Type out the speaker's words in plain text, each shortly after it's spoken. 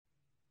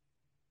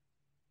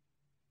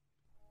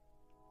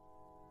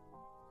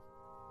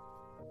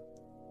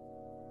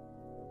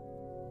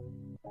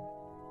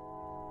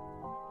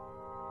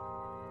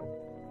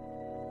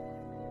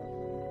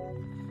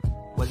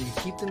Whether you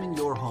keep them in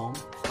your home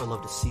or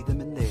love to see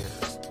them in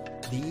theirs,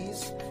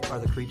 these are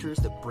the creatures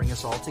that bring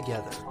us all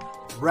together.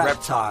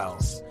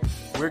 Reptiles.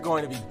 We're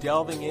going to be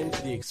delving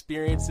into the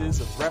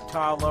experiences of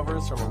reptile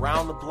lovers from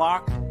around the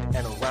block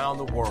and around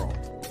the world.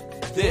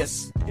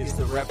 This is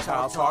the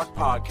Reptile Talk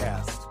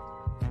Podcast.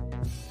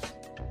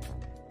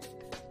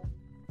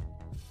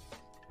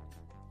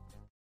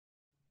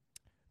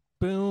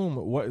 Boom.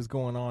 What is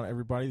going on,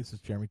 everybody? This is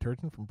Jeremy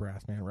Turton from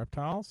Brassman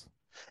Reptiles.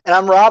 And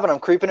I'm Rob, and I'm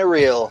keeping it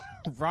real.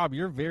 Rob,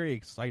 you're very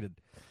excited.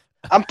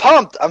 I'm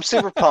pumped. I'm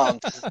super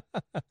pumped.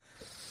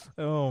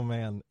 Oh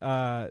man.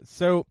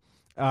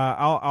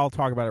 I'll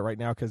talk about it right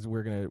now because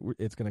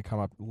it's gonna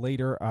come up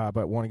later.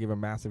 But want to give a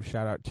massive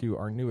shout out to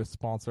our newest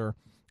sponsor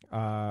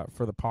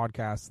for the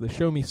podcast, the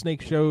Show Me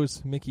Snake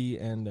Shows. Mickey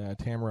and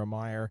Tamara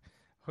Meyer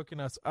hooking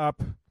us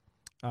up.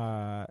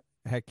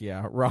 Heck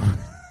yeah, Rob.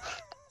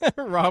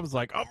 Rob's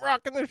like, I'm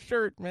rocking this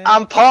shirt, man.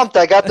 I'm pumped.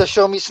 I got the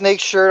Show Me Snake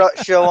show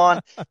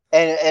on,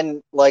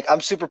 and like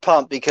I'm super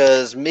pumped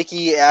because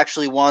Mickey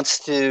actually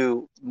wants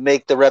to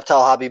make the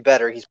reptile hobby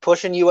better. He's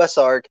pushing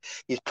USARK.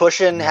 He's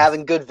pushing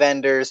having good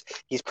vendors.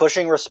 He's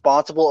pushing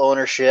responsible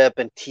ownership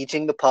and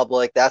teaching the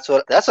public. That's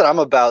what I'm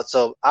about.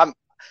 So I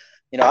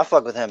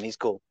fuck with him. He's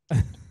cool.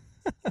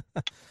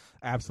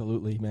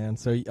 Absolutely, man.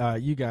 So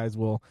you guys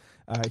will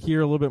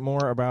hear a little bit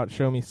more about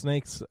Show Me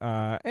Snakes,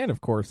 and of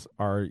course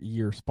our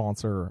year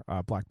sponsor,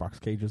 Black Box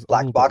Cages.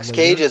 Black Box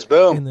Cages,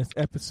 boom. In this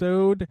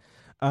episode,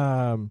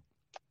 how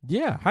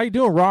you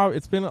doing, Rob?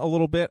 It's been a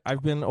little bit.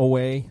 I've been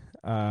away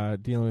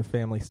dealing with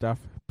family stuff,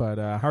 but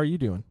how are you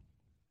doing?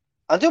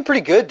 I'm doing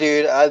pretty good,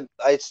 dude. I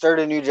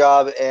started a new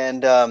job,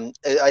 and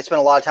I spent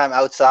a lot of time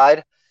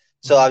outside,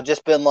 so I've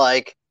just been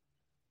like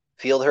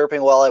field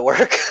herping while I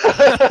work.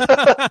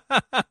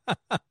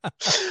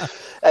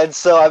 And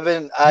so I've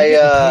been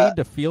paid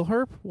to field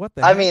herp? What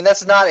the heck? I mean,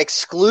 that's not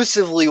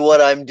exclusively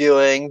what I'm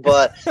doing,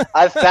 but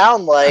I've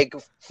found like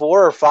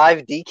 4 or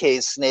 5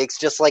 DK snakes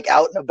just like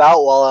out and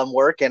about while I'm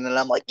working, and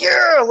I'm like,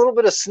 yeah, a little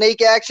bit of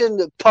snake action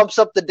that pumps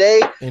up the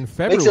day, in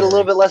February. Makes it a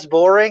little bit less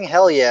boring.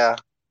 Hell yeah.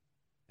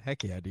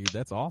 Heck yeah, dude.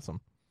 That's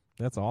awesome.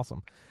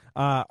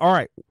 All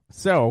right.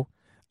 So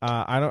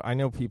I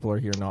know people are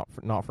here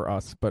not for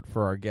us, but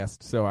for our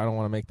guests, so I don't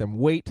want to make them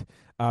wait.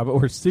 But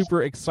we're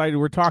super excited.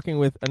 We're talking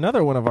with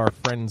another one of our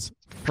friends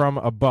from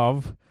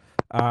above.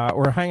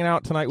 We're hanging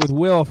out tonight with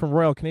Will from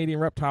Royal Canadian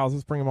Reptiles.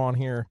 Let's bring him on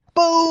here.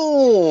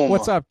 Boom!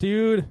 What's up,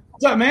 dude?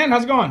 What's up, man?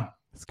 How's it going?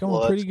 It's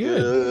going pretty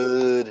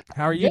good.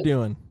 How are you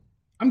doing?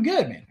 I'm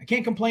good, man. I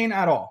can't complain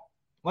at all.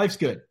 Life's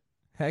good.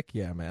 Heck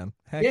yeah, man.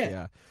 Heck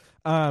yeah.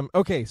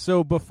 Okay,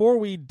 so before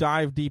we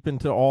dive deep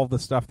into all the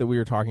stuff that we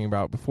were talking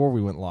about before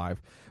we went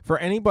live, for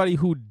anybody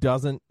who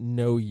doesn't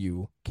know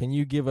you, can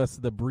you give us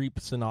the brief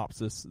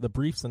synopsis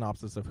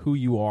of who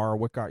you are,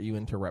 what got you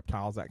into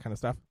reptiles, that kind of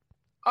stuff?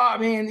 I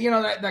mean,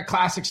 that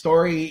classic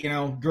story,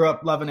 grew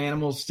up loving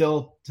animals,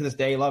 still to this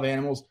day love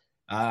animals.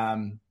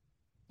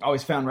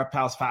 Always found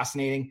reptiles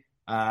fascinating.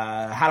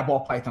 Had a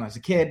ball python as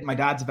a kid. My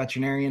dad's a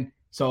veterinarian,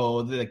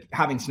 so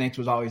having snakes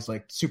was always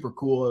like super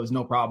cool. It was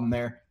no problem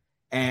there.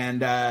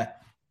 And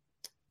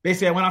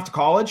basically, I went off to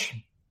college,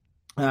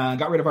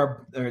 got rid of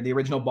the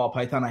original ball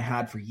python I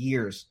had for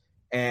years,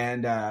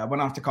 and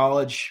went off to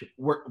college.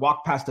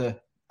 Walked past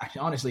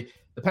honestly,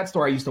 the pet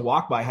store I used to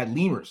walk by had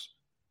lemurs.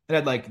 It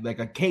had like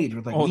a cage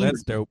with lemurs.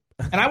 That's dope.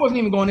 And I wasn't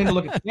even going in to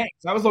look at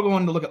snakes. I was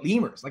going to look at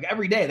lemurs like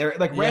every day. They're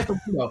like right at the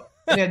window.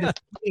 And they had this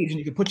cage, and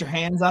you could put your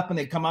hands up, and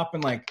they'd come up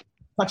and like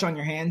touch on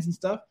your hands and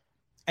stuff.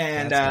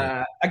 And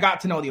I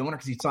got to know the owner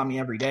because he saw me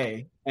every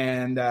day.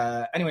 And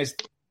anyways.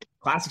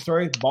 Classic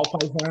story, ball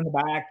python in the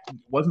back,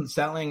 wasn't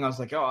selling. I was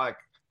like, I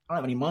don't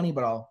have any money,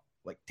 but I'll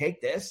like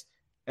take this.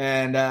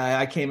 And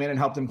I came in and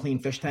helped him clean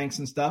fish tanks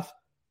and stuff.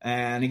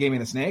 And he gave me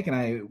the snake, and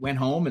I went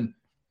home and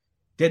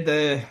did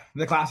the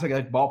classic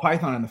like ball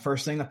python. And the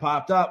first thing that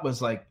popped up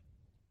was like,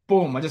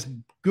 boom, I just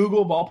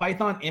Google ball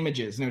python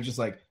images. And it was just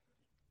like,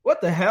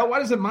 what the hell? Why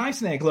doesn't my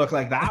snake look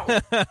like that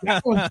one?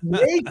 That one's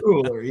way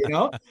cooler,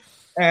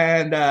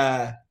 And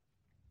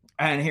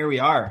here we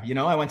are.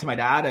 I went to my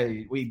dad.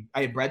 I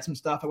had bred some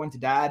stuff. I went to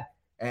dad,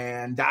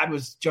 and dad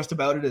was just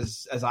about it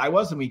as I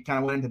was, and we kind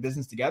of went into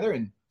business together.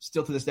 And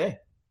still to this day,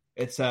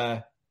 it's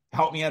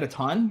helped me out a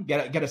ton,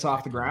 get us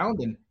off the ground,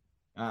 and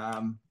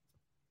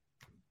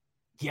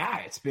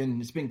it's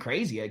been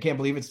crazy. I can't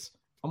believe it's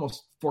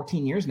almost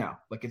 14 years now.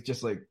 Like it's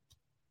just like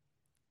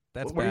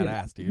that's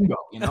badass, dude.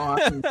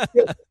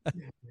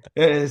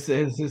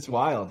 It's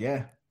wild,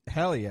 yeah.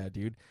 Hell yeah,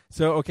 dude.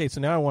 So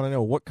now I want to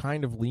know what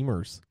kind of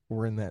lemurs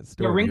were in that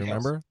store. Yeah, do you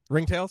remember?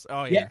 Ringtails?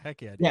 Oh yeah,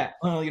 heck yeah, dude. Yeah.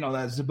 Well,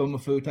 that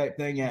Zabumafu type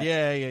thing. Yeah.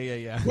 Yeah.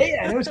 Yeah,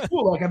 and it was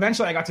cool. Like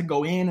eventually I got to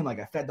go in and like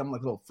I fed them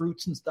like little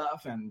fruits and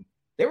stuff, and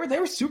they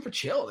were super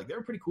chill. Like they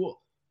were pretty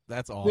cool.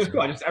 That's awesome. It was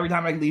cool. Every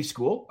time I leave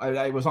school,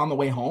 I was on the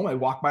way home. I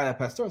walked by that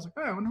pet store. I was like,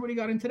 I wonder what he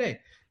got in today.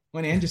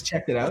 Went in, just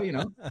checked it out.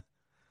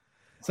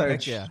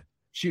 Started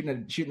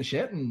shooting the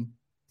shit, and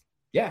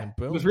Yeah, And it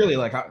boom. was really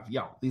like,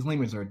 these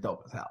lemurs are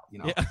dope as hell,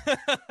 Yeah.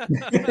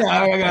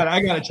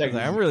 I gotta check.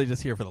 I'm really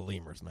just here for the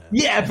lemurs, man.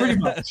 Yeah, pretty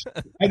much.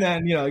 And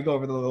then you go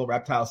over to the little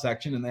reptile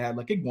section, and they had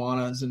like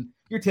iguanas and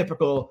your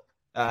typical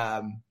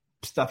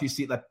stuff you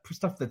see, like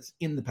stuff that's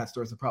in the pet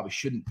stores that probably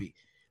shouldn't be.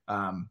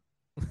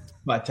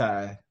 But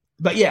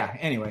yeah.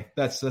 Anyway,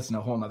 that's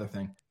a whole nother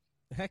thing.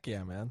 Heck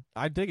yeah, man!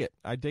 I dig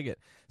it.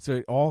 So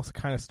it all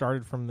kind of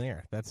started from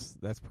there. That's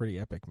pretty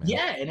epic, man.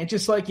 Yeah, and it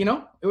just like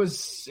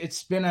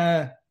it's been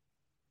a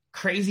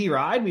crazy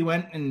ride. We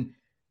went and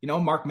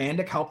Mark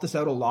Mandick helped us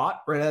out a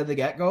lot right out of the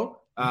get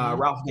go.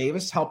 Ralph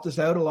Davis helped us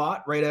out a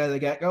lot right out of the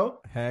get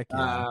go. Heck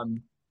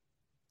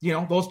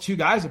yeah. Those two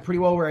guys are pretty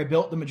well where I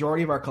built the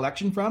majority of our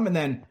collection from, and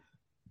then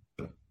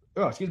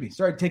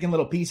started taking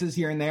little pieces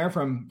here and there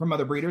from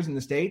other breeders in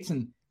the States.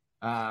 And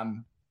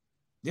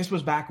this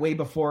was back way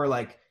before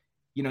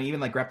even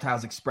like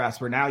Reptiles Express,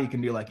 where now you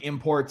can do like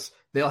imports.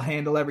 They'll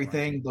handle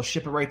everything. They'll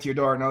ship it right to your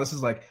door. No, this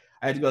is like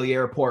I had to go to the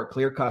airport,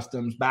 clear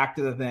customs, back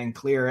to the thing,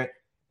 clear it,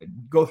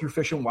 go through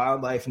Fish and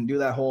Wildlife and do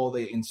that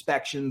the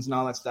inspections and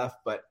all that stuff.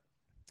 But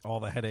all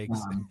the headaches.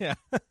 Yeah.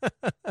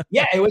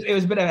 Yeah, it was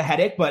a bit of a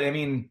headache, but I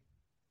mean,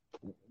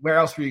 where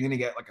else were you going to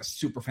get like a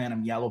super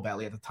phantom yellow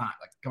belly at the time?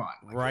 Like, come on.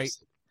 Like, right.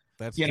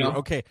 That's true. know.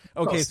 Okay.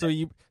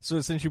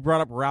 So since you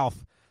brought up Ralph,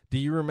 do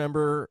you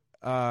remember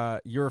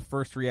your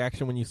first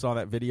reaction when you saw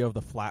that video of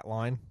the flat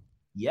line?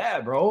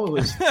 Yeah, bro. It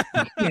was,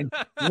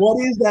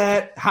 what is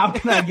that? How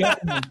can I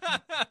get one?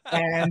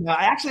 And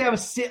I actually have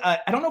I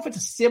don't know if it's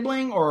a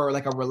sibling or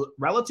like a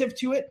relative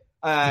to it.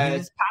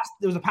 There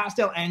was a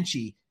pastel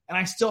Enchi, and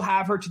I still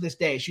have her to this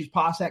day. She's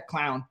Posset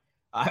Clown.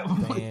 I've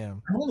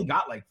only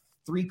got like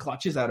 3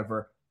 clutches out of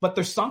her, but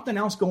there's something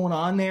else going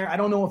on there. I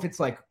don't know if it's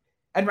like,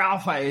 and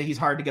Ralph, he's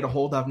hard to get a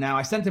hold of now.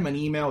 I sent him an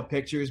email with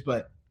pictures,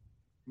 but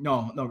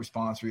no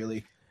response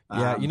really.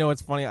 Yeah,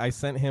 it's funny. I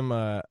sent him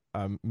a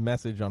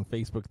message on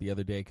Facebook the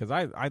other day because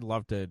I'd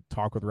love to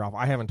talk with Ralph.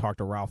 I haven't talked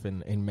to Ralph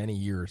in many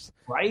years.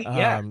 Right,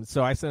 yeah.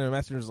 So I sent him a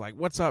message was like,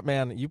 what's up,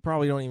 man? You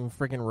probably don't even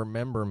freaking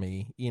remember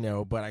me,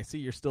 but I see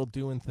you're still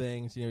doing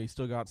things. You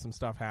still got some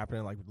stuff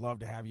happening. Like, would love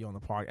to have you on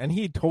the podcast. And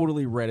he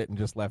totally read it and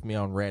just left me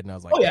on red. And I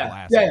was like,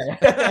 yeah.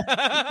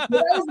 That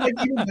was like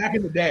even back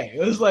in the day.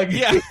 It was like,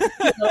 yeah. It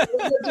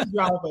was just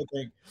Ralph, I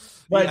think.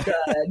 But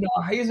no,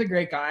 he's a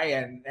great guy,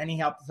 and he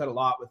helped us out a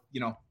lot with,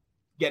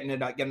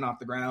 getting off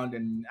the ground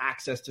and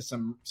access to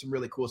some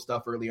really cool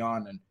stuff early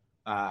on. And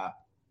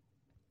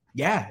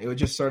it was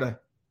just sort of,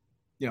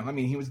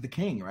 he was the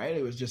king, right?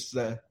 It was just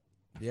the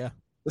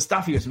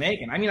stuff he was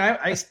making. I mean,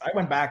 I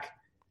went back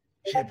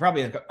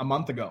probably like a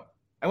month ago.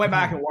 I went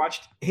back and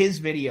watched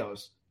his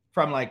videos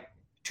from like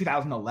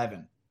 2011.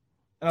 And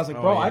I was like,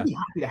 bro, I'd be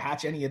happy to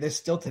hatch any of this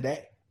still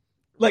today.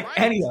 Like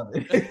any of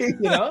it,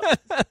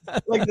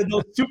 like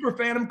those super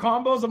phantom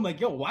combos. I'm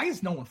like, yo, why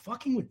is no one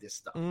fucking with this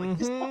stuff? Like,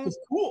 this stuff is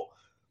cool.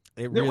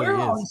 We're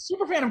all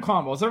super phantom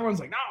combos. Everyone's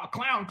like, no,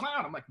 clown.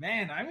 I'm like,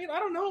 man, I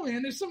don't know,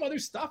 man. There's some other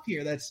stuff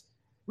here that's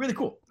really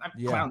cool.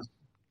 Clown's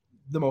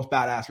the most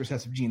badass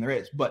recessive gene there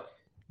is, but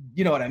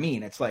you know what I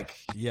mean? It's like,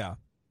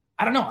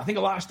 I don't know. I think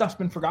a lot of stuff's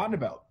been forgotten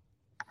about.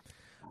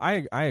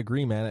 I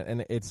agree, man.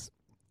 And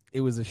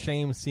it was a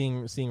shame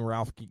seeing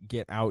Ralph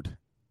get out,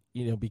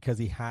 because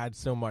he had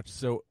so much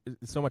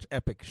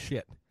epic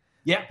shit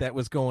that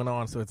was going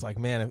on. So it's like,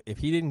 man, if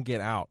he didn't get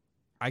out,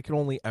 I can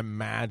only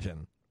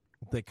imagine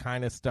the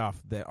kind of stuff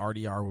that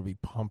RDR would be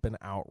pumping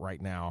out right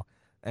now.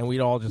 And we'd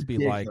all just be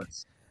like,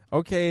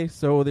 okay,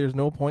 so there's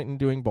no point in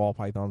doing ball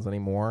pythons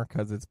anymore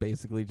because it's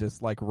basically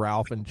just like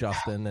Ralph and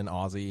Justin and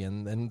Ozzy,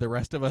 and then the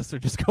rest of us are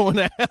just going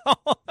to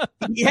hell.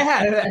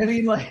 Yeah, I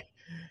mean, like,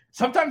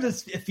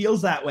 sometimes it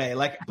feels that way.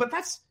 Like, but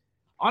that's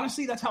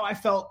how I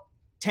felt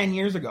 10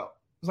 years ago.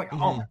 It was like, oh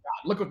my God,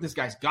 look what this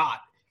guy's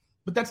got.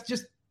 But that's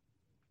just,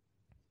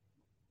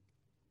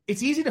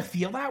 it's easy to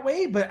feel that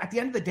way. But at the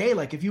end of the day,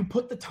 like, if you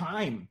put the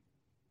time,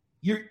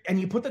 you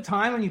put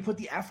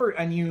the effort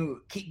and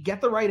you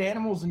get the right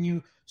animals and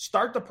you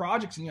start the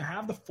projects and you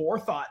have the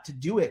forethought to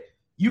do it,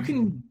 you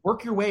can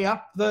work your way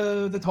up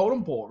the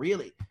totem pole,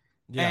 really.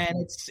 Yeah.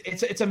 And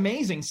it's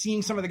amazing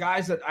seeing some of the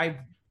guys that I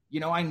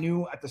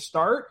knew at the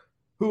start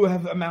who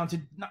have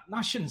amounted,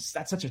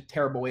 that's such a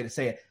terrible way to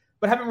say it,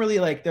 but haven't really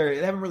they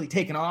haven't really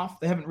taken off.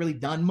 They haven't really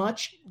done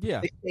much. Yeah.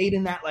 They stayed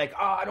in that like,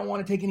 oh, I don't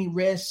want to take any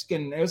risk.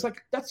 And it was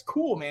like, that's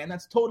cool, man.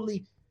 That's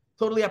totally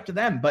up to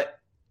them. But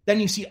then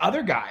you see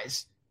other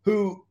guys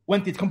who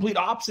went the complete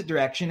opposite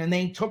direction and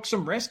they took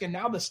some risk, and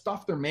now the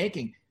stuff they're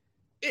making,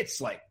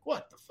 it's like,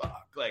 what the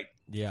fuck? Like,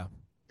 yeah,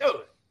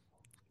 dude.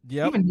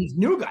 Yeah. Even these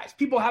new guys,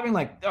 people having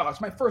like, oh, it's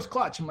my first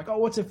clutch. I'm like, oh,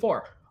 what's it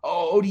for?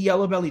 Oh, OD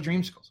Yellow Belly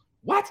Dreamsicles.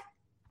 What?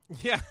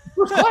 Yeah.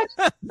 First clutch?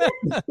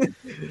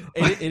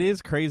 it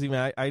is crazy,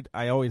 man.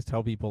 I always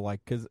tell people like,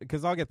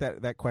 cause I'll get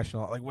that question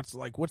a lot,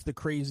 what's the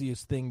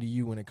craziest thing to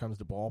you when it comes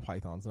to ball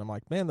pythons? And I'm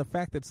like, man, the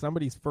fact that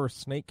somebody's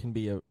first snake can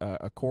be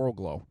a coral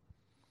glow.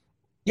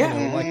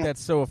 Yeah. Like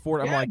that's so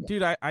affordable. Yeah. I'm like,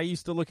 dude, I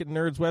used to look at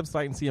Nerd's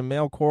website and see a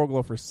male coral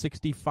glow for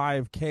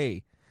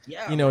 $65K.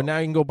 Yeah, you know, now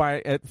you can go buy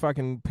it at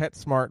fucking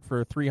PetSmart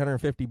for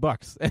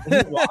 $350. Isn't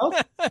it wild?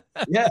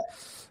 Yeah.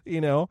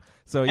 You know,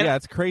 so And- yeah,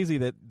 it's crazy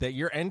that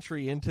your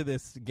entry into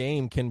this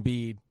game can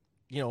be,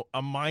 you know,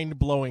 a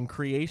mind-blowing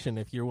creation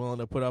if you're willing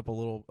to put up a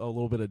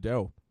little bit of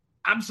dough.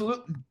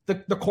 Absolutely.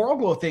 The Coral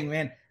Glow thing,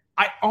 man,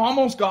 I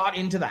almost got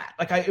into that.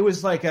 Like it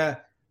was like I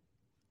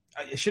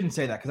shouldn't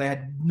say that because I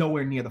had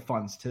nowhere near the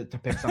funds to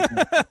pick something.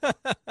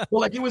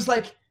 Well, like it was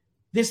like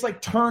this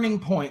like turning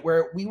point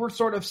where we were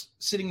sort of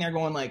sitting there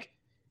going like,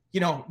 you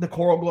know, the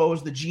Coral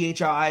Glows, the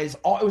GHIs,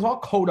 it was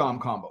all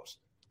codom combos.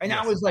 And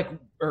that was like,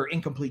 or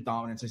incomplete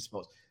dominance, I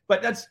suppose.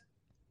 But that's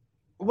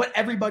what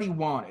everybody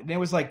wanted. And it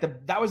was like,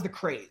 that was the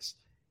craze.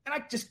 And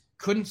I just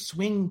couldn't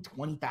swing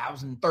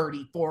 20,000,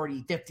 30,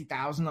 40,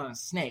 50,000 on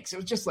snakes. It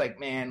was just like,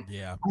 man,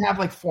 Yeah. I have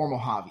like four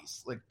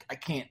Mojaves. Like I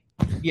can't,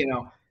 you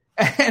know,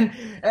 and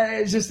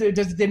it just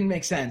didn't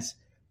make sense.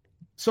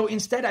 So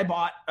instead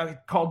I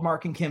called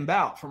Mark and Kim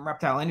Bell from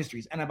Reptile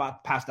Industries and I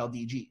bought Pastel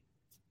DG.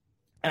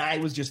 And I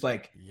was just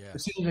like,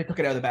 as soon as I took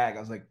it out of the bag, I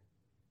was like,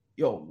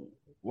 yo,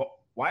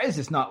 why is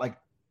this not like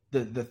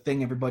the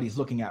thing everybody's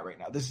looking at right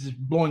now? This is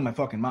blowing my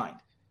fucking mind.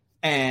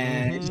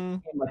 And it just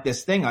became like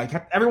this thing. I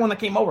kept everyone that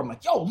came over, I'm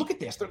like, yo, look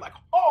at this. They're like,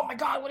 oh my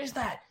God, what is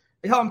that?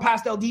 They tell them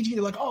Pastel DG.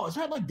 They're like, oh, is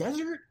that like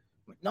desert?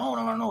 I'm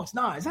like, no, it's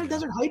not. Is that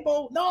desert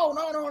hypo?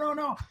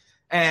 No.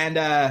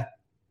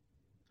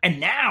 And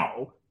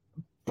now,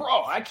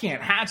 bro, I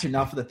can't hatch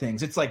enough of the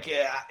things. It's like,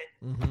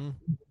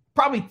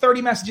 probably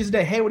 30 messages a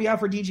day. Hey, what do you have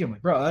for DG? I'm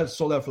like, bro, that's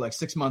sold out for like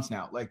 6 months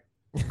now. Like,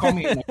 call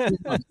me in like 3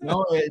 months. You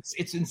know,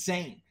 it's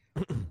insane.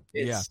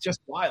 It's just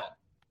wild.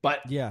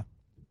 But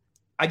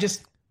I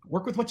just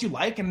work with what you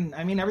like, and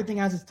I mean, everything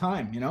has its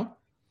time. You know,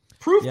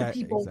 prove to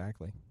people,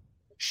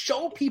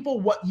 show people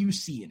what you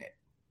see in it.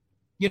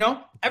 You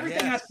know,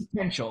 everything has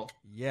potential.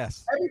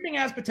 Yes, everything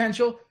has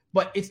potential,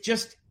 but it's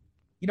just,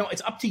 you know,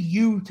 it's up to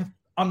you to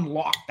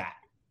unlock that.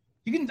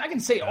 I can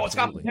say, oh, it's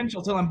got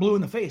potential till I'm blue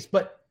in the face,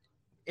 but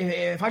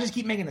if I just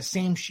keep making the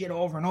same shit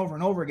over and over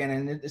and over again,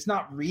 and it's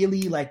not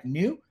really like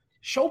new,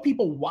 show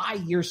people why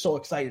you're so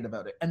excited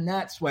about it. And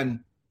that's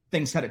when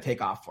things kind of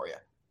take off for you.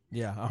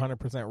 Yeah,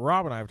 100%.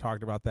 Rob and I have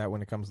talked about that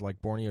when it comes to like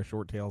Borneo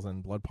shorttails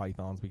and blood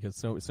pythons, because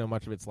so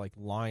much of it's like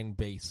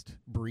line-based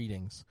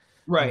breedings.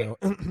 Right.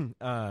 You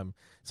know?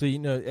 So, you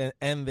know,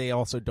 and they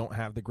also don't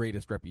have the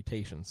greatest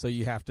reputation. So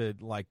you have to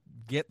like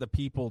get the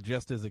people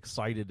just as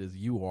excited as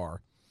you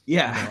are.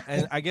 Yeah. You know?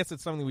 And I guess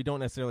it's something we don't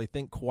necessarily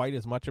think quite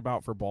as much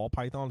about for ball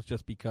pythons,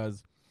 just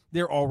because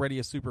they're already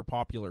a super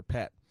popular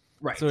pet.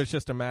 Right. So it's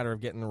just a matter of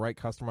getting the right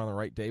customer on the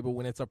right day. But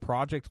when it's a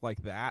project like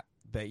that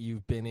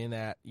you've been in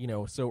at, you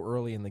know, so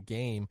early in the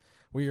game,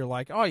 where you're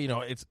like, oh, you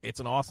know, it's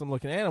an awesome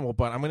looking animal,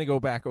 but I'm going to go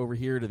back over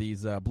here to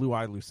these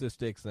blue-eyed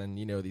leucistics and,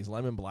 you know, these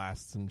lemon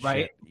blasts and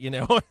shit, you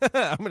know,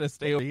 I'm going to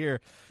stay over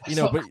here, you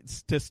know, but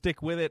to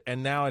stick with it.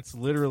 And now it's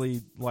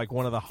literally like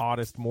one of the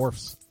hottest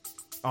morphs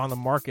on the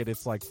market.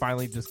 It's like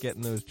finally just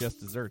getting those just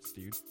desserts,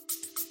 dude.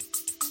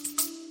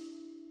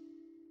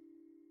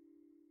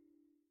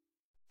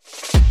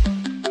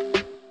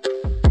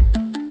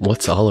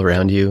 What's all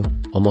around you,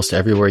 almost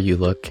everywhere you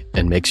look,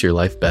 and makes your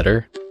life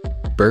better?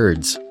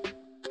 Birds.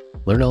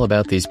 Learn all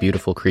about these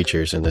beautiful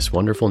creatures in this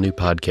wonderful new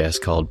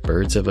podcast called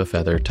Birds of a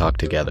Feather Talk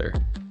Together.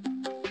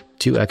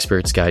 Two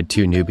experts guide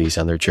two newbies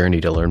on their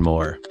journey to learn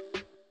more.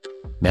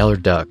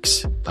 Mallard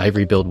ducks,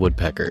 ivory-billed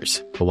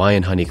woodpeckers,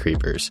 Hawaiian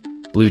honeycreepers,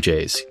 blue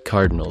jays,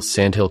 cardinals,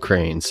 sandhill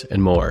cranes,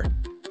 and more.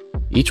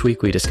 Each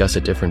week we discuss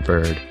a different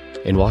bird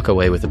and walk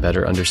away with a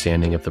better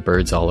understanding of the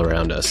birds all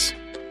around us.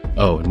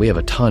 Oh, and we have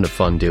a ton of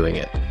fun doing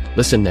it.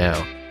 Listen now.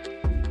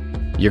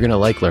 You're going to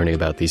like learning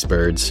about these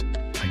birds.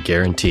 I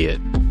guarantee it.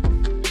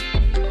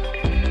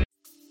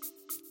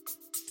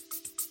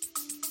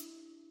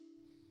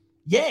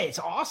 Yeah, it's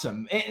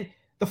awesome. And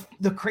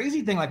the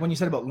crazy thing, like when you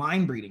said about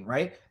line breeding,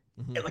 right?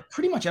 Like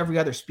pretty much every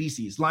other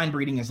species, line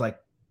breeding is like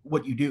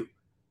what you do,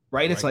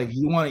 right? It's like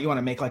you want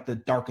to make like the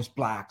darkest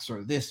blacks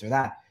or this or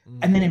that.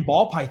 And then in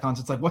ball pythons,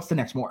 it's like, what's the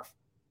next morph?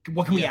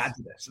 What can we add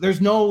to this?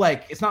 There's no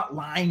like, it's not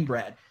line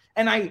bred.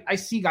 And I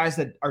see guys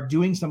that are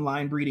doing some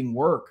line breeding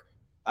work.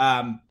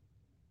 I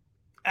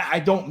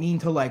don't mean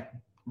to like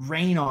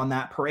rain on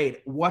that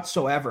parade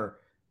whatsoever,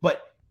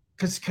 but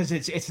because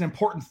it's an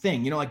important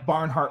thing, you know, like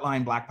Barnhart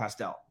line black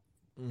pastel,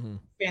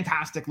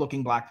 fantastic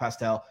looking black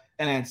pastel,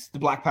 and it's the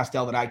black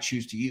pastel that I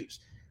choose to use.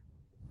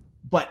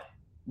 But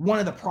one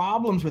of the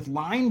problems with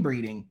line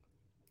breeding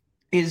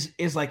is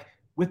like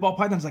with ball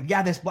pythons, like,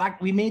 yeah, this black,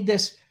 we made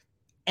this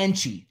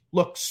Enchi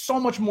look so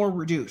much more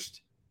reduced,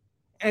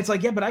 and it's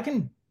like, yeah, but I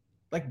can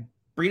like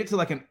breed it to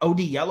like an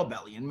OD yellow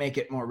belly and make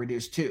it more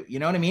reduced too. You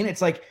know what I mean?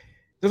 It's like,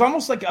 there's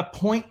almost like a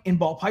point in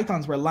ball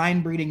pythons where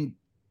line breeding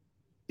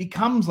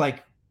becomes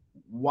like,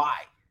 why?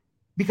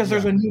 Because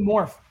there's a new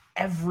morph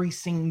every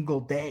single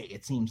day,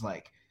 it seems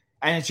like.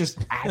 And it's just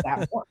add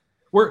that morph.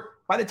 Where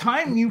by the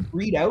time you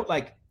breed out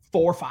like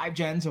 4 or 5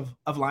 gens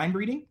of line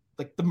breeding,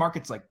 like the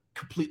market's like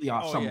completely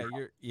off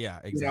somewhere. Yeah,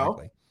 exactly. You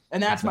know?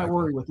 And that's my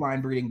worry with line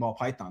breeding ball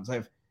pythons.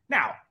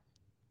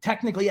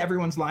 technically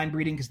everyone's line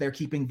breeding because they're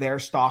keeping their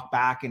stock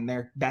back and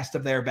their best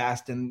of their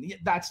best. And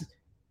that's,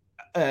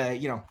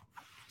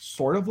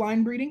 sort of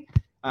line breeding.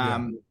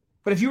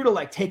 But if you were to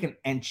like take an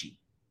Enchi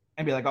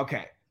and be like,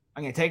 okay,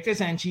 I'm going to take this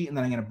Enchi and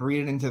then I'm going to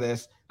breed it into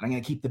this and I'm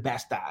going to keep the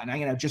best out and I'm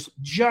going to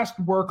just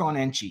work on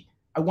Enchi.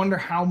 I wonder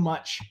how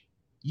much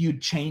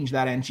you'd change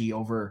that Enchi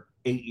over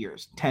 8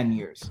 years, 10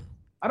 years.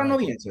 I don't know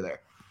the answer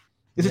there.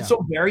 Is it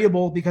so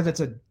variable because it's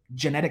a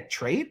genetic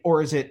trait,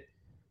 or is it,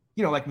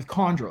 like with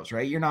chondros,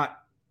 right? They're not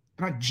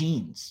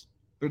genes.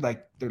 They're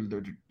like,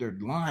 they're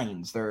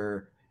lines.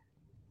 They're,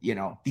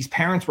 these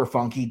parents were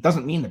funky.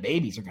 Doesn't mean the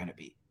babies are going to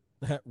be.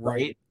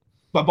 Right.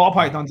 But ball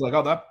pythons are like,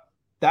 oh,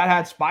 that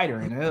had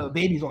spider in it.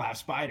 Babies will have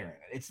spider in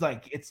it. It's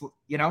like,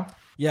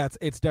 Yeah,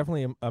 it's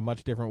definitely a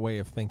much different way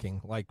of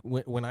thinking. Like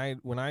when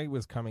I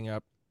was coming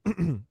up,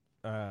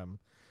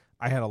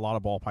 I had a lot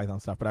of ball python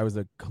stuff, but I was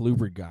a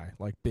colubrid guy,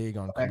 like big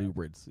on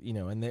colubrids,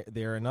 and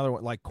they're another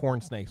one, like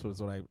corn snakes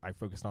was what I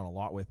focused on a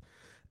lot with.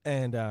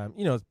 And,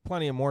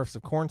 plenty of morphs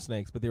of corn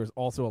snakes, but there was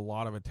also a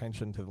lot of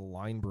attention to the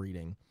line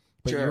breeding.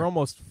 But you're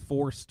almost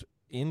forced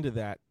into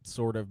that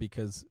sort of,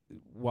 because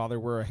while there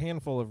were a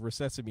handful of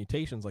recessive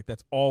mutations, like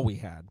that's all we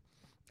had.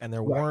 And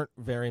there weren't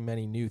very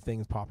many new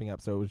things popping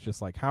up. So it was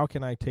just like, how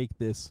can I take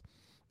this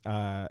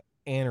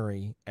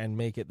anery and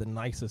make it the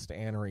nicest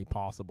anery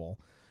possible?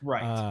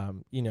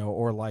 Right.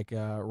 Or like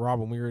Rob,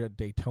 when we were at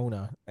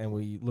Daytona and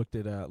we looked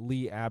at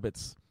Lee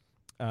Abbott's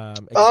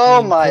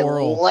oh my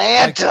coral,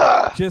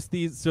 Lanta! Like just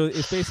these, so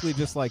it's basically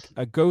just like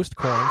a ghost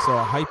corn, so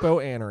a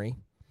hypoanery.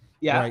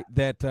 Yeah. Right.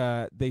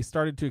 That they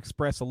started to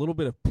express a little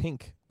bit of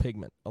pink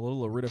pigment. A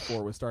little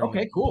iridophore was starting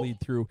to bleed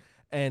through.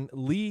 And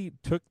Lee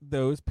took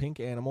those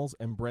pink animals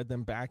and bred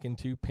them back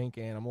into pink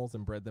animals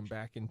and bred them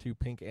back into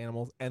pink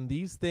animals. And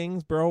these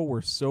things, bro,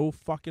 were so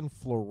fucking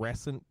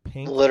fluorescent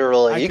pink.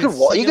 Literally. You could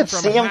see them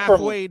from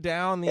halfway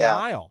down the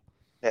aisle.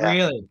 Yeah.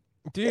 Really?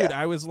 Dude,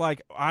 I was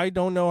like, I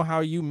don't know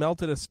how you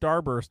melted a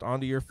starburst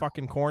onto your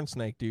fucking corn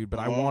snake, dude, but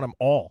I want them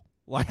all.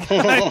 Like,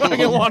 I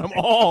fucking want them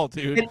all,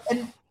 dude.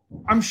 And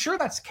I'm sure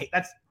that's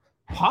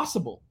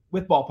possible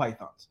with ball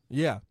pythons.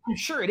 Yeah. I'm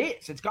sure it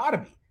is. It's got to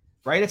be.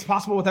 Right? It's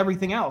possible with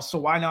everything else. So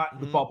why not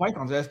with ball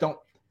pythons? I don't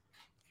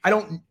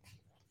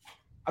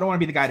want to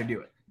be the guy to do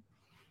it.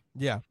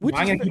 Yeah. Which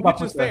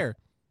is fair.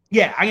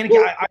 Yeah. I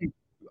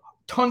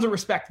tons of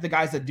respect to the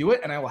guys that do it,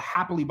 and I will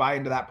happily buy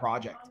into that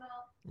project.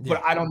 Yeah.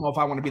 But I don't know if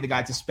I want to be the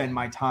guy to spend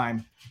my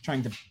time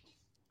trying to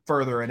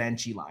further an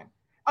Enchi line.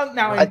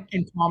 Now,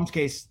 in Tom's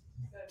case,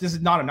 this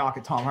is not a knock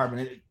at Tom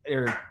Harbin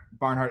or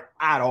Barnhart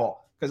at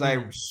all, because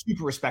I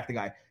super respect the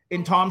guy.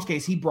 In Tom's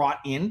case, he brought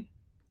in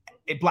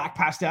a black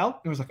pastel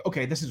and was like,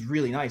 okay, this is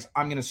really nice.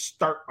 I'm going to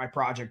start my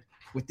project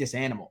with this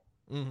animal.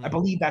 I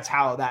believe that's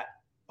how that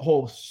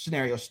whole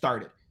scenario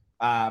started.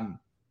 And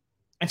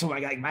so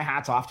my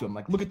hat's off to him.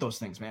 Like, look at those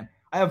things, man.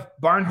 I have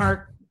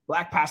Barnhart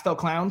black pastel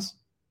clowns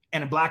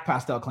and a black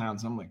pastel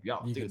clowns. And I'm like, yo,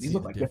 dude, these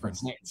look like different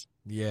snakes.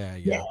 Yeah.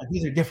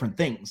 These are different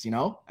things,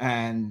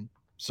 And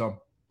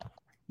so,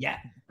 yeah.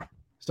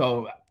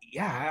 So,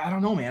 yeah, I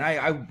don't know, man.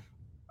 I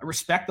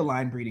respect the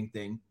line breeding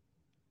thing.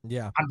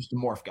 Yeah. I'm just a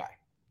morph guy.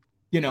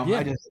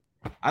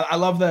 I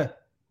love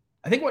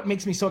I think what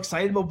makes me so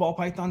excited about ball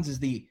pythons is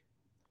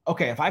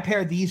if I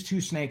pair these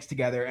two snakes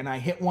together and I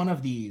hit one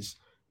of these,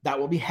 that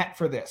will be het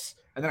for this.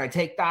 And then I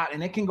take that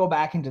and it can go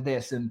back into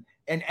this and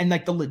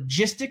like the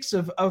logistics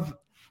of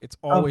it's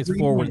always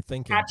forward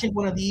thinking. Catching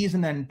one of these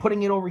and then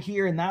putting it over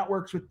here and that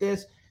works with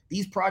this.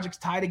 These projects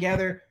tie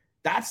together.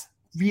 That's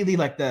really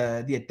like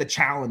the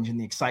challenge and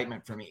the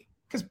excitement for me,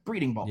 because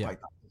breeding ball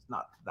pythons is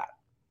not that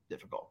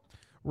difficult.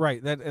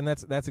 Right.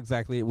 That's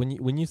exactly it.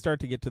 When you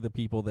start to get to the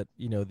people that,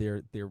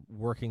 they're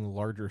working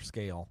larger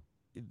scale,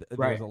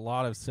 there's a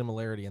lot of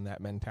similarity in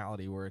that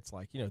mentality where it's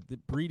like,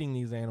 breeding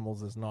these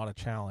animals is not a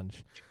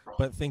challenge,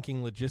 but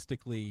thinking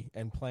logistically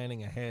and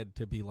planning ahead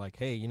to be like,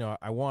 hey,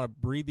 I want to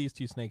breed these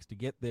two snakes to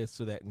get this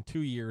so that in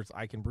 2 years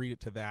I can breed it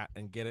to that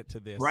and get it to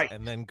this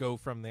and then go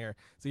from there.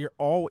 So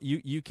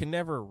you can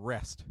never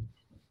rest.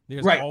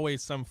 There's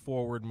always some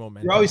forward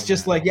momentum. You're always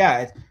just like,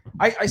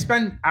 I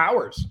spend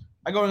hours.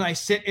 I go and I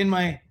sit in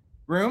my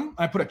room.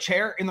 I put a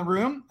chair in the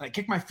room. I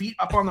kick my feet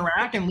up on the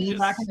rack and lean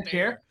back in the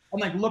chair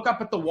and like look up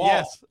at the wall.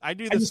 Yes, I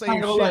do the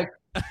same shit. Like,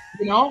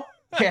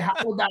 okay, how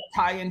would that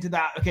tie into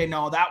that? Okay,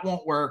 no, that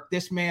won't work.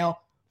 This male,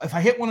 if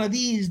I hit one of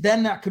these,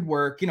 then that could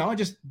work. I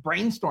just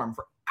brainstorm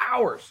for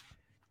hours.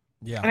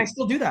 Yeah, and I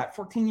still do that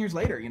 14 years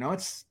later.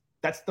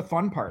 That's the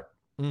fun part.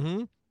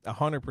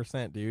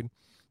 100%, dude.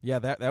 Yeah,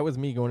 that was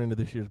me going into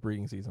this year's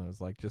breeding season. It was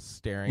like just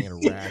staring at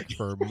a rack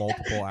for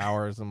multiple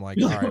hours. I'm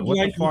like, all right, what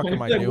the fuck am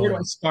I doing? Where do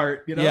I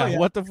start?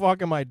 What the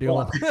fuck am I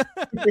doing?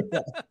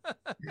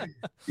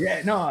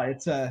 No,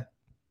 it's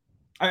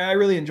I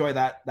really enjoy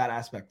that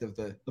aspect of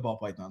the ball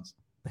pythons.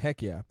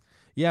 Heck yeah,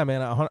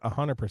 man,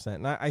 100%.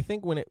 And I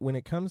think when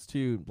it comes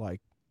to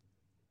like,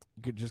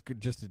 just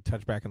to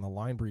touch back on the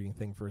line breeding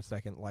thing for a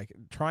second, like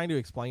trying to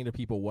explain to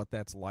people what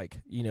that's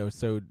like,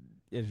 so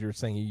as you're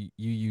saying,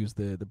 you use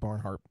the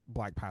Barnhart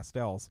black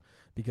pastels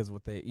because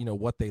what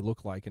they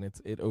look like, and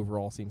it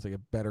overall seems like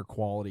a better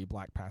quality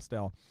black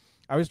pastel.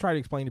 I always try to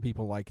explain to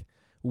people, like,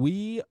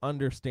 we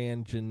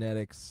understand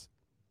genetics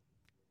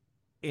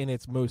in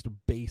its most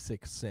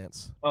basic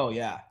sense. Oh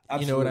yeah,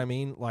 absolutely. You know what I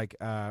mean? Like,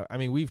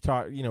 we've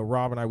talked,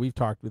 Rob and I, we've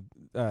talked with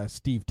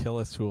Steve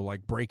Tillis, who will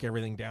like break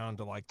everything down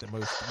to like the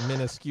most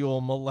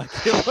minuscule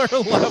molecular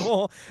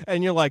level,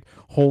 and you're like,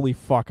 holy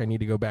fuck, I need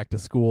to go back to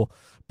school.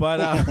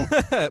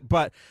 But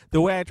but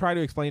the way I try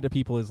to explain it to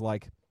people is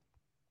like,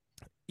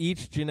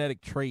 each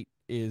genetic trait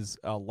is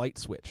a light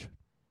switch.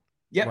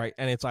 Yeah. Right,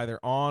 and it's either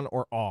on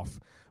or off.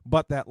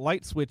 But that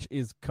light switch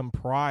is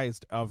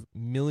comprised of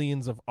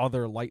millions of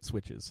other light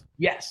switches.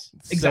 Yes,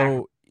 exactly.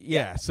 So,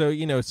 yeah, so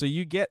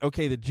you get,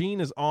 okay, the gene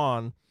is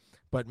on,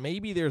 but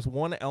maybe there's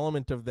one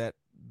element of that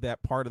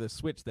part of the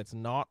switch that's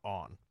not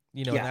on.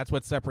 And that's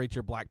what separates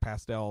your black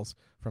pastels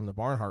from the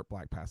Barnhart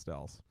black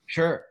pastels.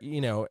 Sure.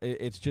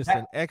 It's just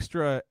an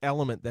extra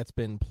element that's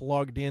been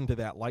plugged into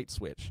that light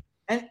switch.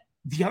 And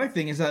the other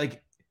thing is that,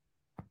 like,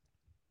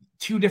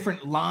 two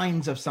different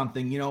lines of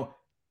something,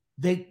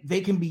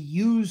 they can be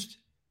used.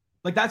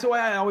 Like, that's why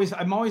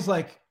I'm always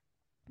like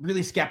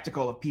really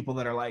skeptical of people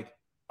that are like,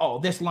 oh,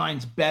 this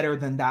line's better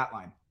than that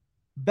line.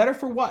 Better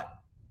for what?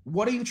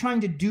 What are you trying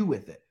to do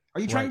with it?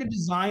 Are you trying to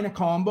design a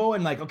combo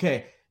and like,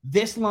 okay,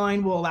 this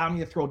line will allow me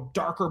to throw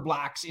darker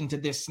blacks into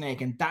this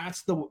snake, and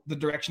that's the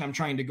direction I'm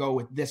trying to go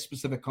with this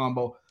specific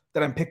combo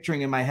that I'm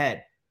picturing in my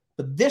head.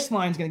 But this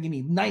line's going to give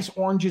me nice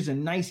oranges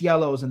and nice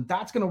yellows, and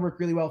that's going to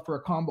work really well for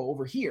a combo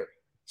over here.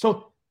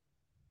 So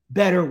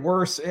better,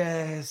 worse,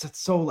 it's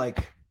so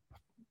like,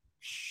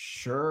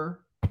 sure,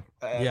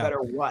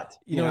 better what?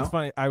 It's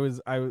funny. I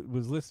was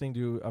listening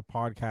to a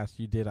podcast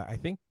you did. I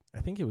think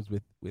it was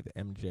with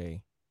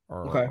MJ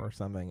or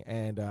something,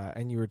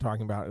 and you were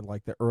talking about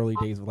like the early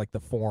days of like the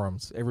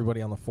forums,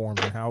 everybody on the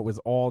forums, and how it was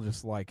all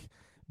just like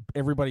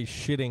everybody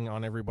shitting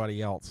on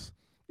everybody else.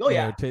 Oh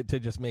yeah, to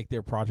just make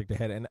their project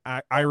ahead. And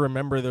I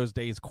remember those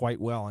days quite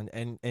well.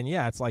 And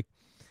yeah, it's like,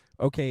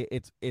 okay,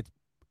 it's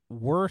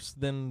worse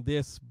than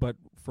this, but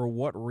for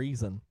what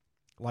reason?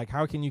 Like,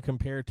 how can you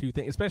compare two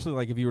things, especially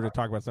like if you were to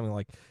talk about something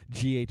like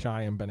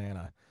GHI and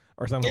banana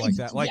or something like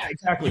that? Like, yeah,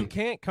 exactly. You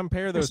can't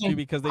compare those two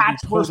because they do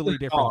totally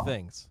different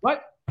things.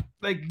 What?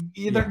 Like,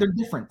 they're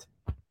different.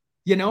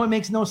 It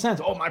makes no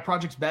sense. Oh, my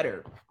project's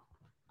better.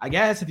 I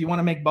guess if you want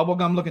to make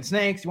bubblegum looking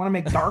snakes, you want to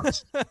make dark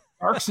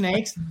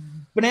snakes,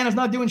 banana's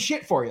not doing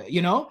shit for you,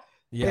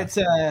 Yeah. It's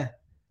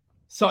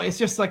so it's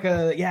just like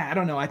I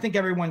don't know. I think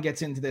everyone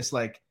gets into this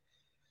like,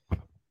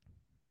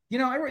 I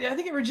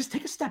think everyone just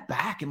take a step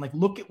back and like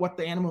look at what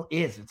the animal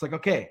is. It's like,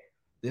 okay,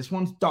 this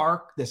one's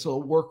dark. This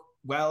will work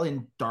well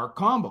in dark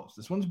combos.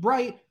 This one's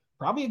bright.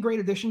 Probably a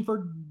great addition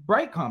for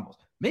bright combos.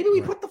 Maybe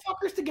we put the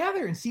fuckers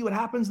together and see what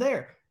happens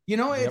there.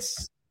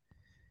 It's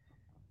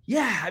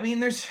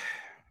there's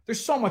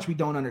so much we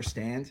don't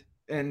understand.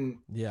 And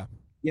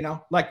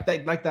like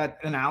that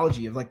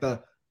analogy of like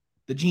the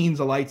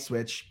gene's a light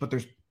switch, but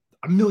there's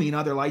a million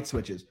other light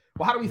switches.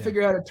 Well, how do we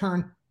figure out how to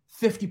turn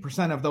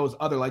 50% of those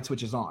other light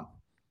switches on?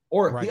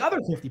 Or the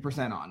other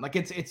 50% on. Like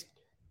it's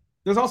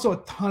there's also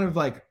a ton of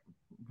like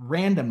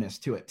randomness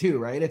to it too,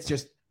 right? It's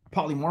just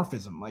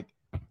polymorphism. Like,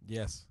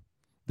 yes,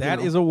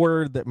 that is a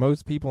word that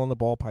most people in the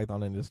ball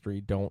python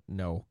industry don't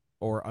know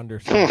or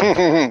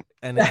understand,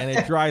 and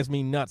it drives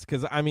me nuts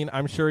because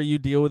I'm sure you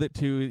deal with it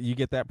too. You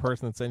get that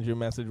person that sends you a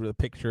message with a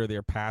picture of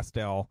their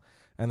pastel.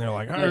 And they're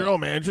like, I don't know,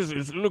 man.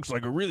 It looks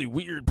like a really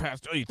weird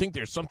pastel. You think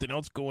there's something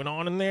else going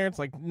on in there? It's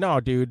like, no,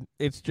 dude.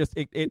 It's just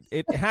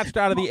it hatched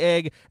out of the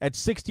egg at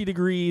 60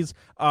 degrees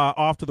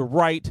off to the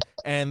right,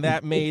 and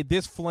that made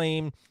this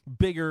flame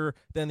bigger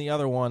than the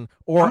other one.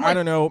 Or I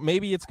don't know.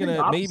 Maybe it's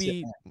gonna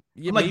maybe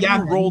you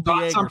rolled the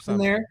egg or something.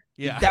 There.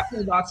 Yeah, you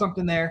definitely got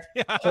something there.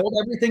 Yeah. Hold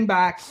everything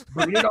back.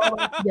 Breed it all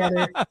back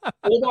together.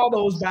 Hold all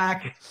those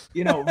back.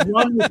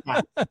 Run with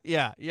that.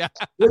 Yeah.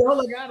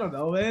 Like, I don't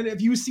know, man.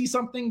 If you see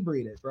something,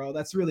 breed it, bro.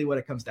 That's really what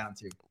it comes down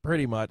to.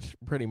 Pretty much.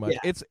 Yeah.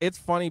 It's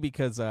funny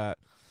because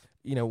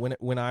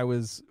when I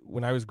was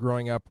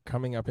growing up,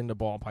 coming up into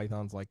ball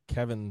pythons, like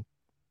Kevin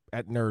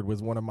at Nerd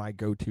was one of my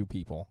go-to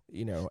people,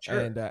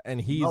 sure.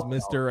 And he's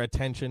Mr.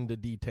 Attention to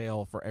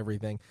detail for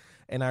everything.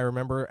 And I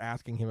remember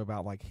asking him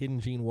about like hidden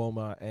gene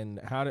woma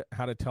and how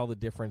to tell the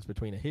difference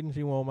between a hidden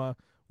gene woma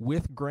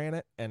with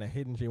granite and a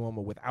hidden gene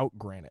woma without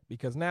granite,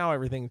 because now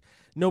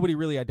nobody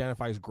really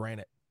identifies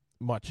granite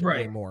much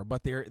anymore,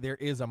 but there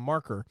is a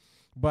marker.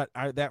 But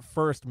that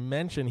first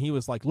mention, he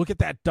was like, look at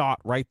that dot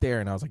right there.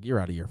 And I was like, you're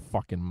out of your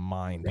fucking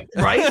mind.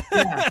 Right?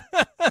 Yeah.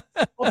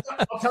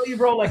 I'll tell you,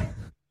 bro, like,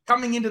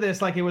 coming into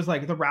this, like, it was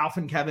like the Ralph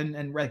and Kevin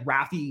and like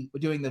Rafi were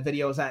doing the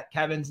videos at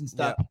Kevin's and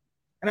stuff. Yeah.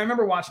 And I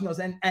remember watching those,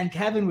 and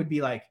Kevin would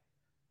be like,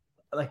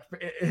 I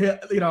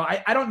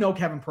don't know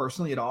Kevin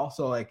personally at all.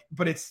 So like,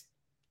 but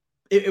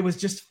it was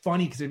just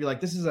funny because it'd be like,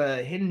 this is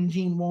a hidden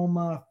gene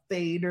woma,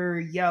 fader,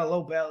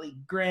 yellow belly,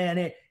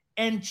 granite,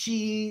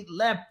 Enchi,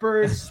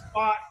 leopard,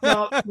 spot.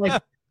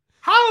 Like,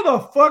 how the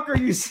fuck are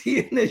you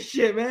seeing this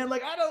shit, man?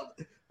 Like, I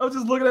was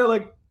just looking at it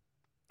like,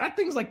 that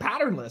thing's like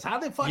patternless. How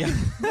they fucking,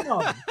 you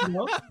know?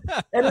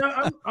 And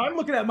I'm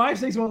looking at my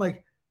snakes going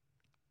like,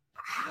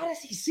 how does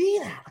he see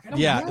that? Like, I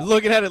don't know.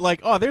 Looking at it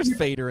like, oh, there's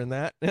fader in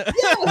that.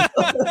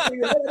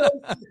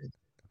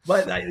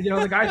 But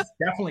the guy's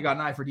definitely got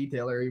an eye for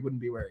detail, or he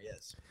wouldn't be where he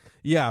is.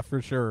 Yeah,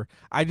 for sure.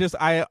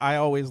 I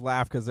always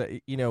laugh because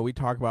we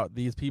talk about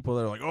these people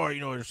that are like, oh,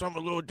 there's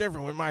something a little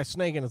different with my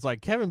snake, and it's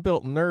like Kevin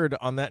built nerd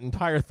on that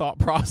entire thought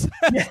process.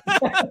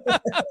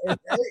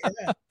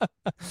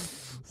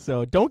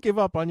 So don't give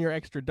up on your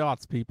extra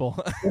dots, people.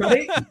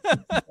 Right?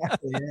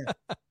 Exactly, yeah.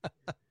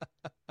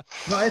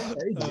 No, it's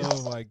crazy.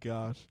 Oh my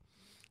gosh.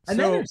 And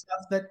then there's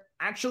stuff that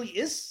actually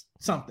is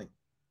something.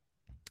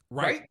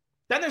 Right?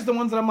 Then there's the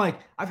ones that I'm like,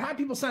 I've had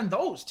people send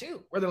those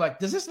too, where they're like,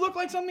 does this look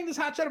like something that's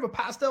hatched out of a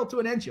pastel to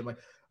an inch? I'm like,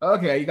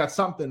 okay, you got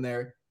something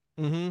there.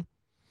 Mm-hmm.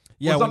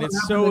 Yeah, when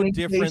it's so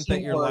different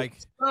that you're like,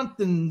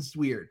 something's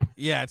weird.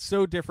 Yeah, it's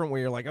so different where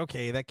you're like,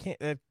 okay,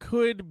 that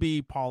could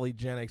be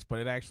polygenics, but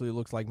it actually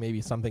looks like maybe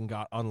something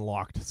got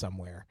unlocked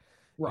somewhere.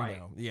 Right.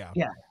 Yeah,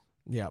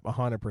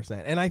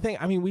 100%. And I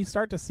think, we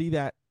start to see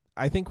that.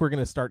 I think we're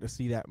going to start to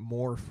see that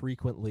more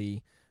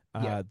frequently.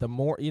 The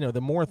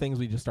more things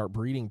we just start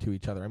breeding to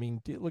each other.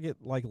 Look at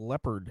like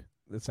leopard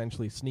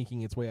essentially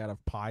sneaking its way out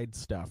of pied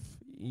stuff.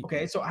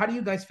 Okay, so how do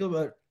you guys feel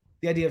about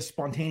the idea of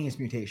spontaneous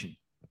mutation?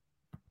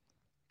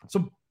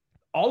 So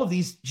all of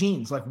these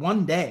genes, like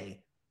one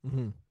day,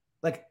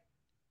 like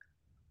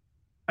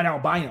an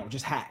albino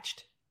just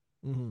hatched.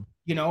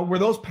 Mm-hmm. Were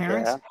those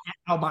parents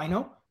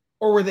albino,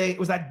 or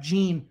was that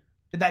gene?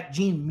 Did that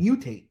gene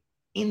mutate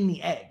in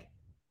the egg,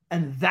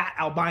 and that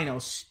albino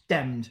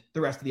stemmed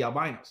the rest of the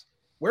albinos?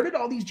 Where did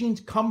all these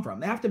genes come from?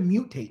 They have to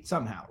mutate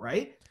somehow,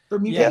 right? They're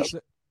mutations.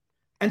 Yes.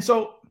 And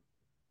so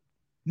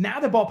now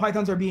that ball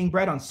pythons are being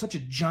bred on such a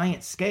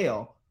giant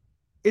scale,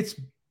 it's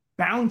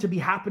bound to be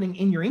happening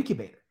in your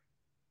incubator.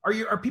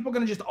 Are people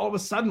going to just all of a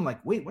sudden like,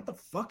 wait, what the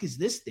fuck is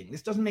this thing?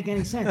 This doesn't make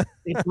any sense.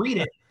 They breed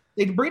it.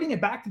 They're breeding it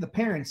back to the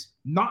parents,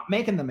 not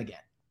making them again.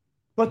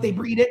 But they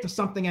breed it to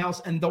something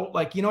else, and don't,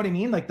 like, you know what I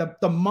mean? Like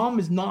the mom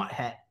is not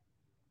het.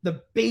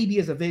 The baby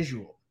is a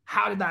visual.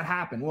 How did that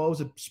happen? Well, it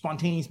was a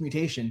spontaneous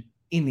mutation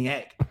in the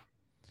egg.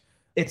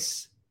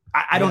 It's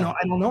I don't know.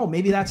 I don't know.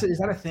 Maybe is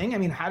that a thing?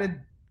 How did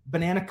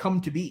banana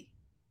come to be?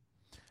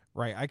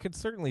 Right. I could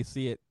certainly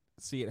see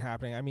it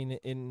happening.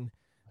 In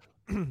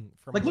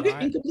like, look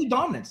at incomplete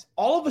dominance.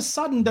 All of a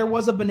sudden there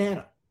was a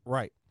banana.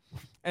 Right.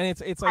 And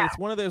it's like it's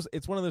one of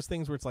those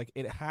things where it's like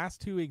it has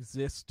to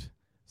exist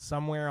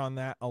somewhere on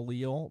that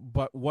allele,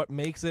 but what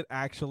makes it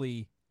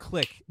actually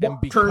click and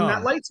become, turn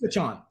that light switch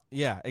on?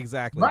 Yeah,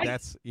 exactly. Right.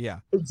 That's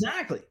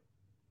exactly.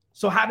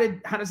 So how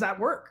does that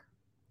work?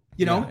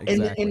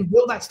 Exactly. And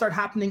will that start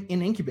happening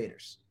in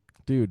incubators?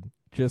 Dude,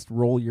 just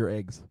roll your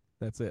eggs.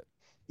 That's it.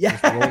 Yeah.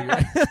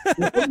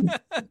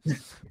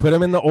 Put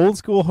them in the old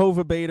school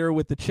Hovabator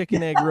with the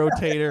chicken egg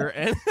rotator,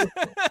 and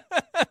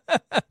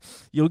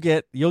you'll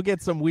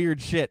get some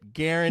weird shit,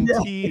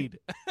 guaranteed.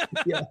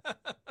 Yeah.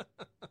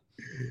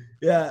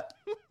 Yeah.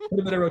 Put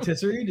a bit of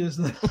rotisserie, just.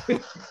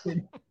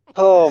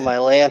 Oh, my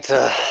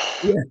Lanta.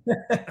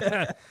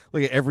 Yeah.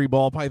 Look at every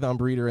ball python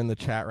breeder in the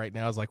chat right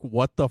now is like,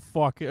 what the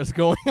fuck is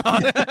going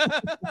on?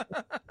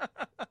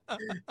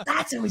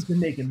 That's how he's been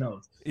making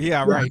those.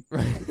 Yeah, right.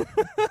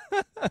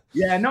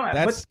 Yeah, no.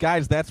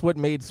 That's what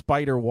made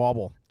Spider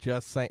wobble.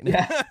 Just saying.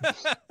 Yeah.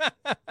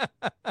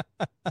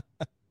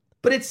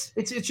 But it's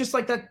just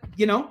like that,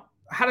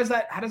 how does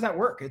that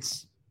work?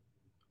 It's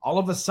all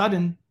of a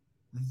sudden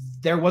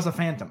there was a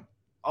phantom.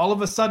 All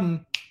of a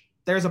sudden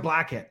there's a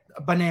blackhead,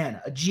 a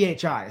banana, a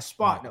GHI, a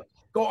spot nose.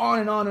 Go on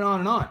and on and on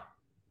and on.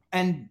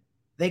 And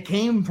they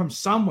came from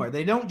somewhere.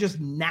 They don't just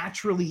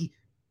naturally,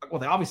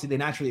 they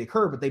naturally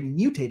occur, but they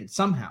mutated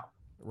somehow.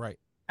 Right.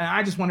 And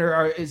I just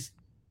wonder, is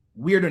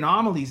weird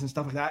anomalies and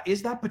stuff like that,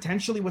 is that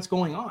potentially what's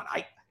going on?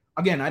 I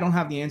don't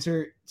have the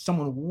answer.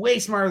 Someone way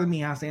smarter than me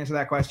has to answer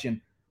that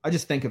question. I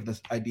just think of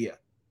this idea.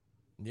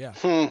 Yeah.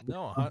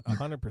 No,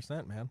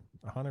 100%, man.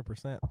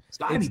 100%. It's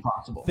got to be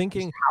possible.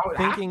 Thinking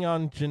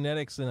on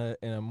genetics in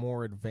a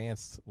more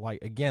advanced,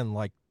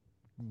 like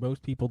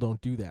most people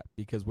don't do that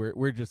because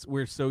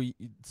we're so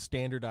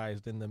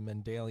standardized in the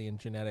Mendelian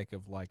genetic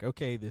of like,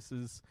 okay, this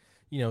is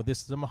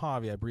a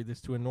Mojave. I breed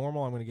this to a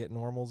normal. I'm going to get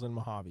normals and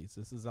Mojaves.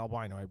 This is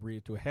albino. I breed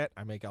it to a het.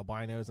 I make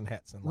albinos and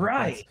hets. And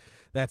right.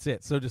 That's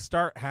it. So to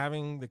start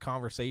having the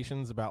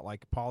conversations about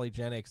like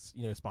polygenics,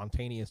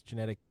 spontaneous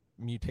genetic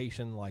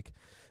mutation, like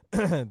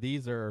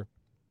these are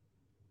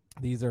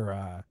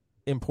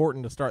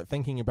important to start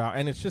thinking about,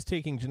 and it's just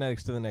taking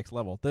genetics to the next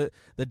level. The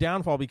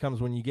downfall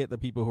becomes when you get the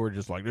people who are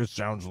just like, this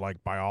sounds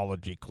like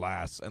biology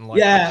class, and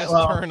like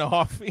turn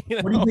off. What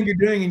do you think you're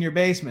doing in your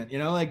basement?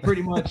 Like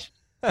pretty much,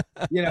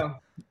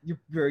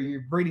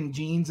 you're breeding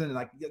genes, and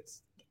like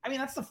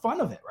that's the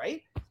fun of it,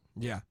 right?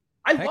 Yeah,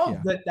 I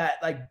love that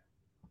like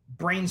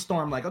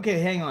brainstorm. Like, okay,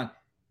 hang on,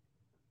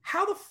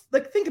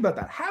 think about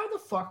that. How the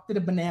fuck did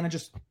a banana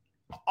just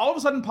all of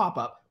a sudden pop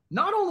up?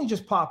 Not only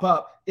just pop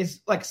up, is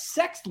like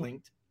sex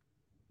linked.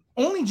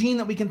 Only gene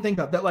that we can think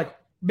of that like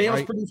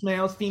males produce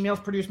males, females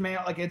produce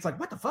male. Like, it's like,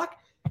 what the fuck?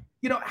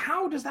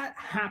 how does that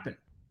happen?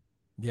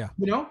 Yeah.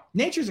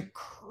 Nature's a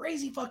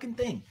crazy fucking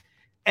thing.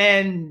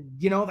 And,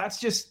 that's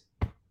just,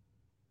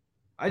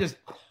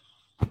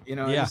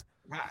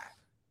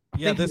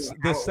 Yeah.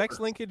 The sex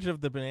linkage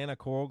of the banana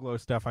coral glow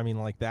stuff. I mean,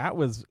 like that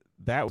was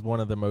one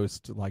of the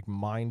most like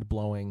mind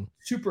blowing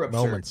super absurd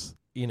moments,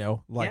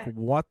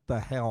 what the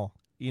hell,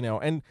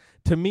 and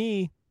to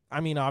me, I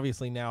mean,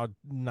 obviously now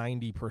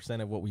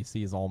 90% of what we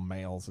see is all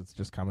males. It's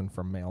just coming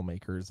from male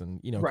makers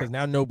and, because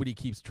now nobody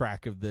keeps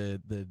track of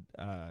the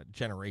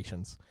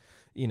generations,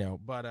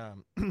 but,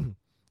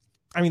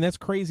 I mean, that's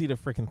crazy to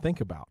freaking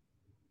think about.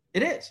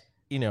 It is.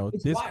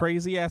 It's this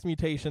crazy ass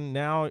mutation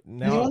now.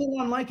 The only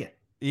one like it.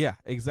 Yeah,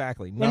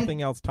 exactly.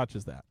 Nothing else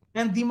touches that.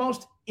 And the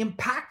most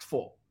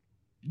impactful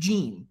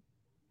gene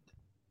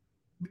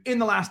in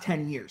the last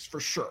 10 years, for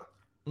sure.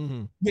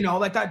 Mm-hmm.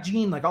 Like that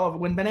gene, like all of it,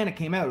 when banana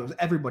came out,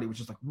 everybody was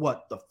just like,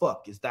 what the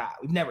fuck is that?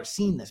 We've never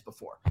seen this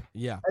before.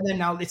 Yeah. And then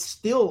now it's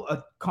still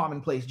a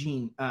commonplace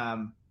gene.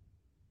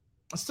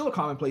 It's still a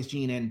commonplace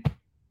gene in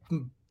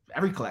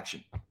every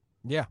collection.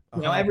 Yeah.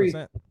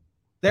 100%.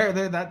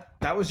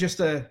 That was just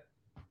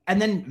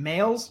and then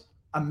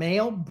a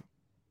male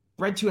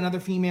bred to another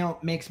female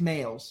makes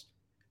males,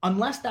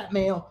 unless that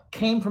male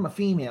came from a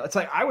female. It's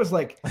like I was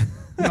like,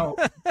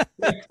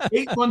 like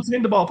 8 months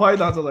into ball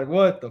pythons. I was like,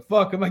 what the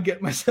fuck am I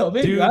getting myself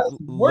into? Dude,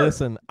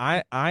 listen,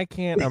 I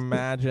can't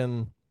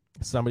imagine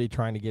somebody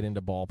trying to get into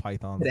ball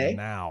pythons today?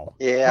 Now.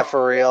 Yeah,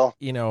 for real.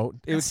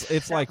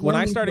 It's like when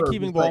I started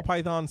keeping ball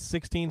pythons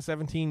 16,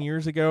 17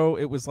 years ago,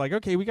 it was like,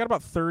 okay, we got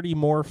about 30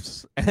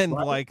 morphs and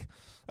like,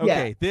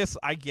 okay,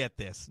 I get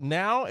this.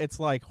 Now it's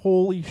like,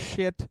 holy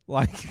shit,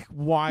 like,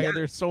 why are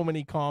there so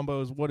many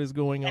combos? What is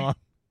going on?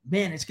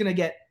 Man, it's going to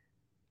get,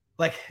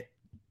 like,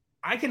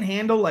 I can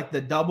handle, like,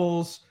 the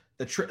doubles,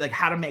 like,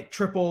 how to make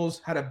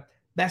triples, how to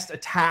best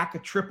attack a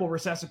triple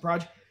recessive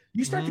project.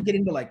 You start to get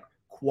into, like,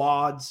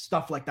 quads,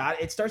 stuff like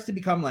that. It starts to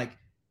become, like,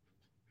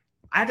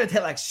 I have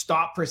to,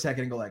 stop for a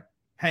second and go, like,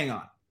 hang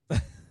on.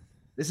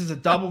 This is a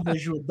double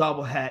visual,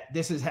 double head.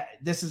 This is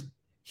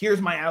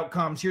here's my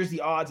outcomes, here's the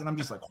odds, and I'm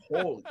just like,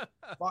 holy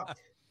fuck,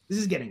 this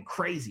is getting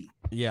crazy.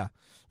 Yeah.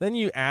 Then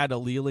you add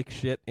allelic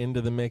shit into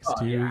the mix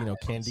too,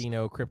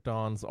 Candino,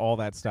 Kryptons, all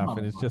that stuff,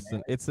 and it's just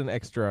it's an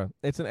extra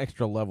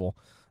level.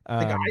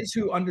 The guys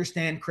who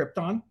understand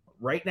Krypton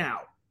right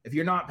now, if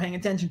you're not paying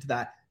attention to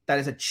that, that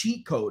is a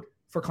cheat code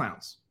for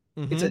clowns.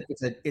 Mm-hmm.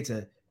 It's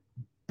a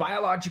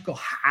biological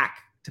hack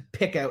to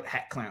pick out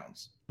het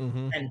clowns.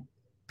 Mm-hmm. And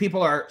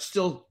people are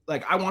still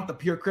like, I want the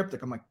pure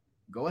cryptic. I'm like,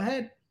 go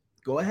ahead.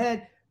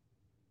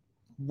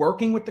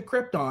 Working with the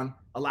Krypton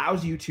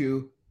allows you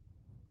to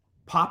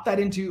pop that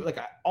into, like,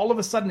 all of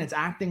a sudden it's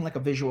acting like a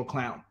visual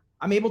clown.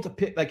 I'm able to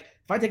pick, like,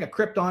 if I take a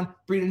Krypton,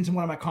 breed it into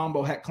one of my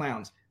combo het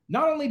clowns,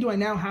 not only do I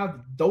now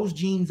have those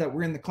genes that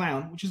were in the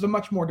clown, which is a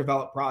much more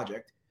developed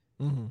project,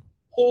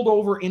 pulled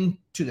over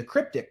into the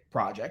cryptic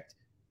project,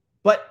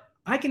 but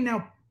I can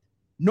now,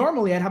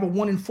 normally I'd have a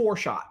 1 in 4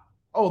 shot.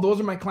 Oh, those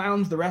are my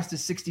clowns. The rest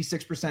is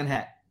 66%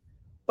 het.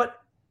 But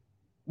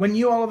when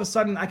you all of a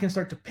sudden, I can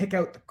start to pick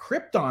out the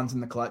Kryptons in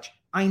the clutch,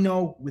 I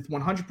know with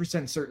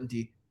 100%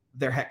 certainty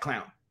they're het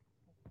clown.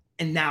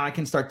 And now I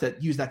can start to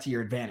use that to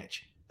your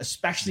advantage,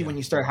 especially when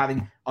you start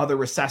having other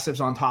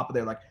recessives on top of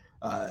there, like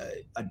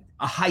a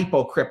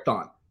hypo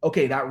Krypton.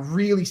 Okay, that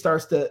really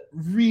starts to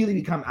really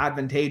become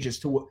advantageous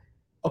to,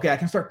 okay, I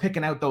can start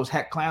picking out those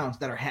het clowns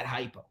that are het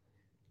hypo.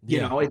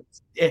 You know,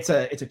 it's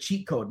a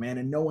cheat code, man,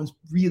 and no one's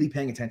really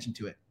paying attention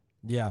to it.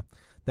 Yeah,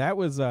 that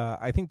was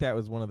I think that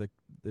was one of the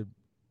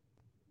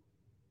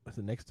was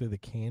it next to the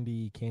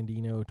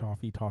Candino,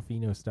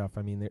 Toffino stuff.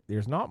 I mean,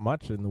 there's not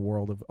much in the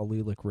world of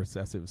allelic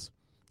recessives.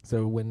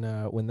 So when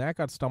that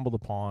got stumbled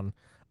upon,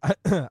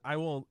 I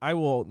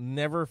will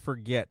never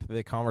forget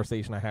the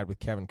conversation I had with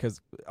Kevin,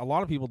 because a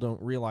lot of people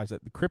don't realize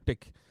that the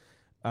cryptic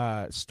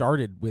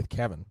started with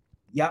Kevin.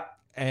 Yep.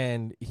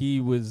 And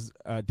he was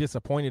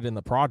disappointed in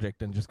the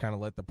project and just kind of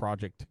let the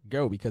project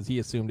go because he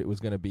assumed it was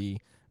going to be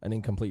an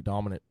incomplete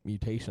dominant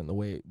mutation. The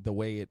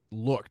way it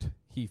looked,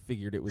 he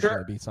figured it was going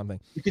to be something.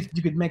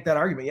 You could make that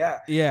argument, yeah.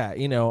 Yeah,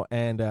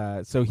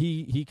 and so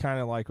he kind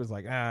of like was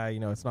like,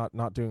 it's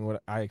not doing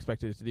what I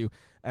expected it to do,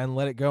 and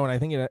let it go. And I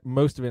think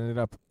most of it ended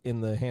up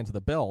in the hands of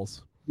the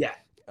Bells. Yeah.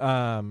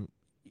 So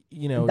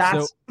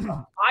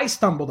I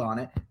stumbled on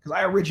it because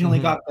I originally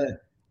got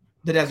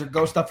the Desert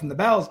Ghost stuff from the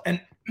Bells,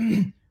 and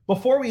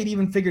before we had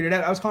even figured it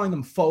out, I was calling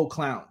them faux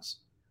clowns.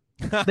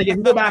 Like, if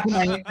you go back in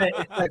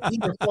these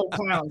are faux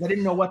clowns. I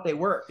didn't know what they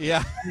were.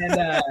 Yeah.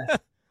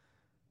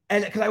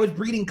 And because I was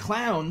breeding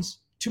clowns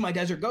to my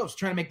Desert Ghost,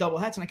 trying to make double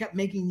hets, and I kept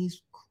making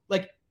these,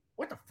 like,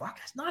 what the fuck?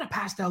 That's not a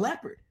pastel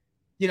leopard.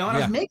 And I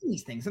was making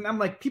these things, and I'm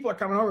like, people are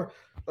coming over,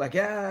 like,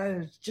 yeah,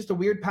 it's just a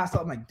weird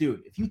pastel. I'm like,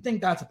 dude, if you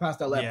think that's a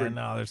pastel leopard,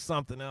 no, there's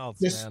something else.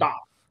 Just man.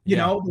 stop. You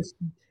know?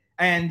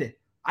 And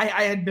I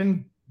had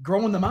been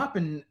growing them up,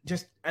 and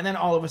then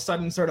all of a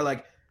sudden, sort of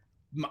like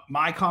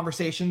my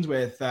conversations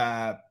with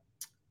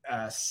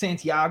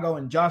Santiago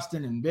and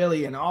Justin and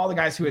Billy and all the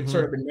guys who had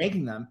sort of been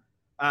making them,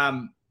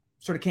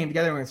 sort of came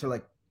together and sort of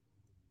like,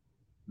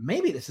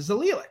 maybe this is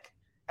allelic.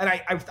 and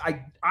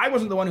I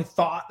wasn't the one who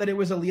thought that it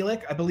was a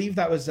lilac. I believe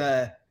that was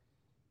a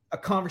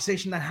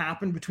conversation that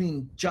happened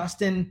between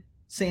Justin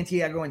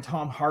Santiago and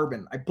Tom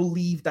Harbin. I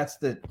believe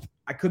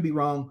I could be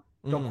wrong.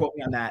 Don't quote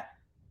me on that.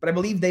 But I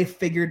believe they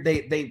figured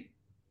they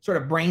sort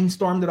of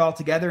brainstormed it all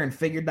together and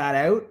figured that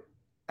out.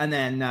 And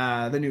then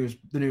the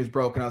news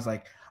broke, and I was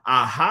like,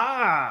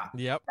 aha.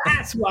 Yep.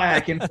 That's why I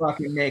can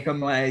fucking make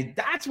them. Like,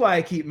 that's why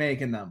I keep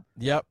making them.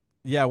 Yep.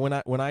 Yeah, when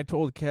I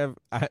told Kev,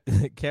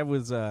 Kev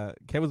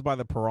was by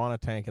the piranha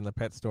tank in the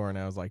pet store, and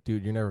I was like,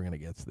 dude, you're never gonna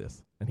get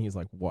this. And he's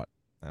like, what?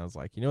 And I was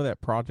like, you know that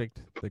project,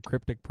 the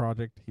cryptic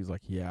project? He's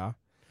like, yeah.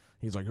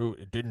 He's like, oh,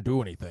 it didn't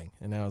do anything.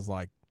 And I was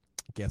like,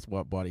 guess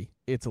what, buddy?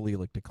 It's a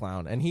lilac to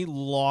clown. And he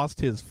lost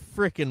his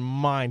freaking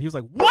mind. He was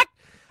like, what?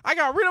 I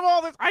got rid of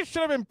all this. I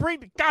should have been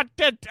breeding. God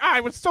damn,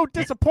 I was so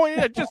disappointed.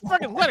 I just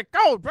fucking let it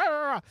go.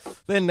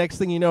 Then next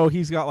thing you know,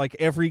 he's got like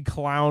every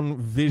clown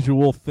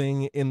visual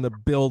thing in the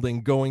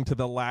building, going to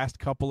the last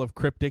couple of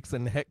cryptics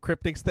and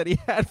cryptics that he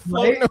had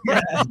floating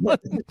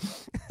around.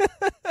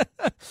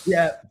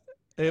 Yeah.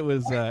 It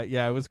was,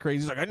 it was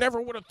crazy. He's like, I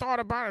never would have thought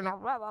about it.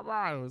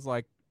 It was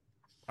like,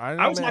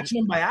 I was watching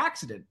him by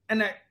accident,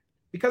 and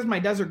because my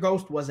desert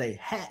ghost was a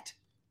het,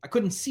 I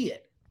couldn't see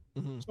it.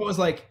 So it was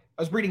like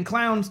I was breeding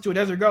clowns to a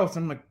desert ghost,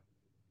 and I'm like,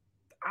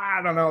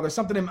 I don't know. There's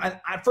something in.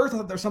 At first, I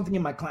thought there's something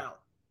in my clown.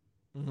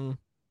 I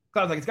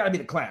was like, it's got to be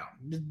the clown.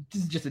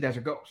 This is just a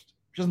desert ghost.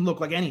 It doesn't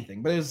look like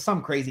anything, but it was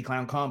some crazy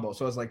clown combo.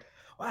 So I was like,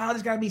 wow,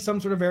 there's got to be some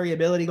sort of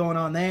variability going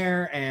on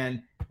there.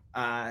 And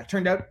it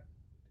turned out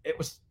it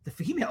was the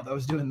female that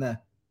was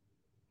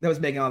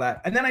making all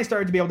that. And then I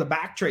started to be able to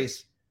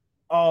backtrace.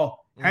 Oh,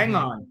 hang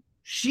on.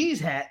 She's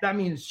het. That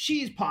means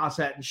she's paw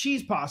set, and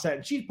she's paw set,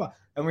 and she's paw.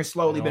 And we're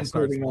slowly been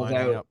proving those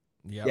out.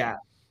 Yep. Yeah.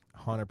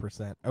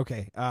 100%.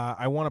 Okay.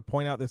 I want to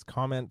point out this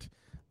comment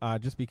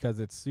just because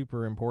it's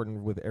super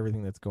important with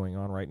everything that's going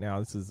on right now.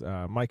 This is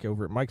Mike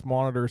over at Mike's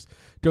Monitors.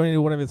 Donated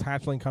one of his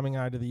hatchling coming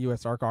out to the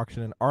U.S. ARC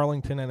auction in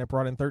Arlington, and it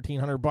brought in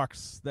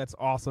 $1,300. That's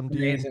awesome,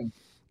 dude. Amazing.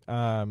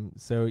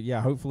 So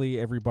yeah, hopefully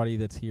everybody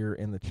that's here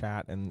in the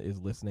chat and is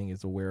listening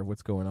is aware of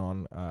what's going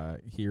on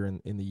here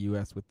in the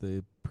U.S. with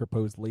the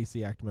proposed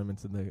Lacey Act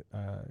amendments in the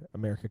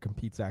America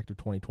Competes Act of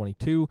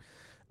 2022.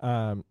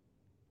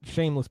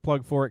 Shameless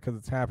plug for it because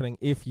it's happening.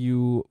 If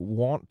you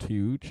want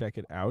to check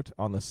it out,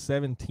 on the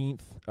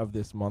 17th of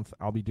this month,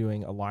 I'll be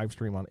doing a live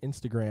stream on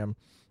Instagram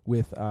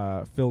with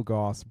Phil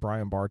Goss,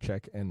 Brian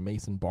Barczyk, and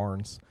Mason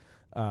Barnes,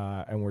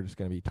 and we're just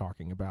going to be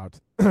talking about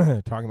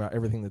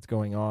everything that's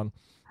going on.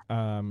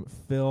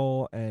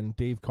 Phil and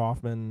Dave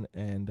Kaufman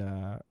and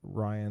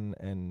Ryan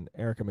and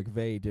Erica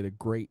McVeigh did a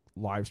great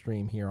live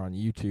stream here on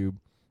YouTube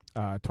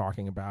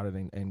talking about it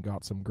and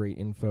got some great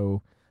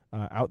info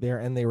out there,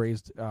 and they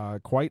raised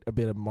quite a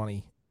bit of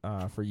money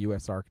for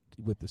USARC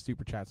with the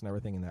super chats and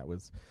everything, and that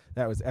was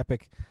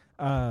epic.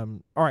 All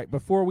right,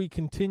 before we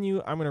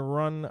continue, I'm going to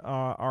run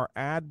our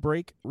ad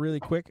break really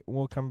quick.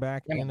 We'll come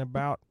back in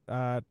about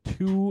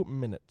 2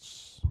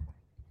 minutes.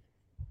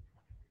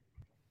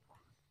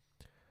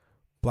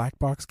 Black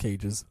Box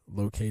Cages,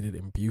 located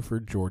in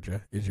Buford,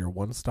 Georgia, is your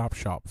one-stop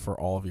shop for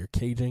all of your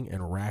caging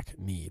and rack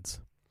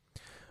needs.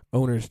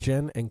 Owners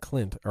Jen and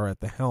Clint are at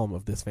the helm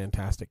of this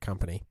fantastic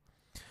company.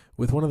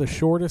 With one of the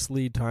shortest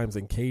lead times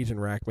in cage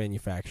and rack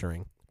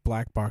manufacturing,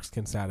 Black Box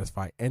can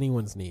satisfy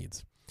anyone's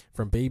needs.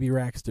 From baby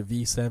racks to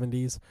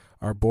V70s,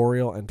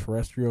 arboreal and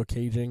terrestrial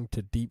caging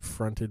to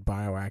deep-fronted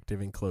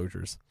bioactive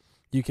enclosures.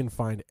 You can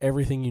find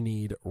everything you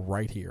need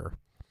right here.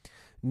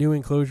 New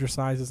enclosure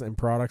sizes and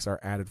products are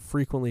added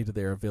frequently to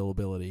their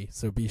availability,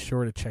 so be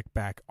sure to check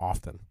back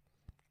often.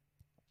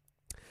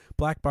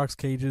 Black Box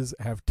Cages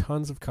have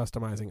tons of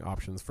customizing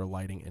options for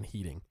lighting and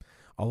heating.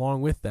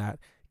 Along with that,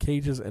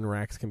 cages and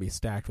racks can be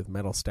stacked with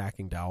metal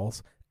stacking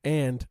dowels,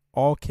 and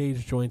all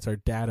cage joints are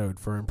dadoed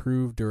for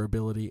improved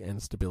durability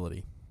and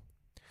stability.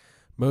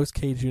 Most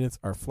cage units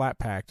are flat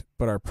packed,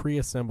 but are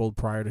pre-assembled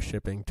prior to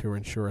shipping to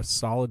ensure a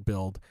solid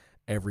build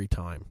every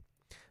time.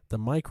 The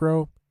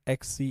Micro,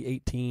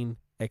 XC18,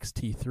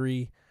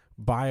 XT3,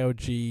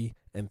 Bio-G,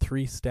 and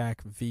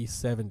 3-stack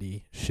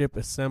V70 ship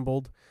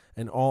assembled,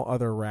 and all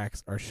other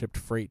racks are shipped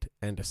freight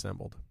and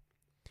assembled.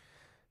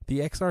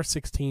 The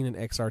XR16 and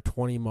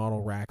XR20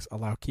 model racks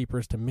allow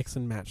keepers to mix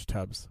and match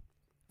tubs.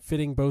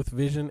 Fitting both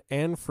Vision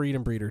and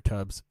Freedom Breeder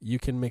tubs, you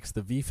can mix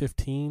the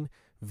V15,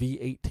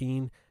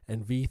 V18,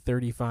 and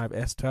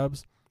V35S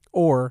tubs,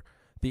 or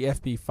the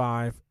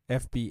FB5,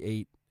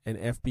 FB8, and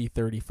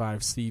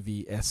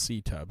FB35CV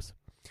SC tubs.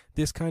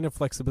 This kind of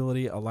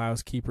flexibility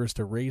allows keepers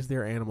to raise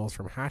their animals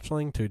from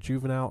hatchling to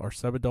juvenile or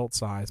subadult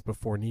size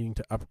before needing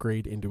to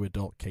upgrade into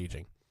adult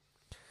caging.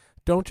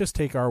 Don't just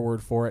take our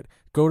word for it.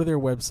 Go to their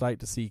website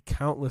to see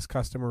countless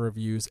customer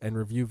reviews and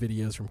review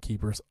videos from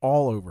keepers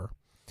all over.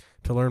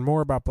 To learn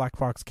more about Black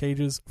Box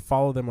Cages,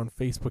 follow them on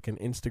Facebook and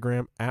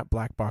Instagram at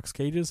Black Box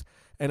Cages,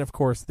 and of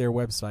course their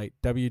website,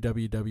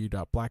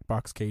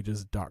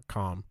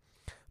 www.blackboxcages.com.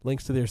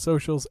 Links to their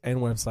socials and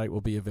website will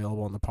be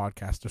available in the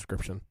podcast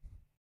description.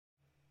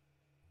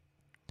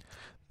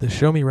 The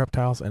Show Me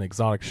Reptiles and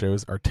Exotic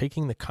shows are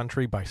taking the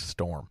country by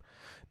storm.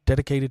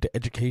 Dedicated to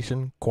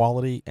education,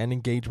 quality, and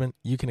engagement,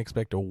 you can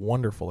expect a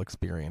wonderful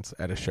experience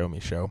at a Show Me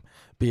show,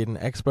 be it an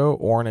expo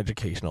or an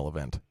educational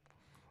event.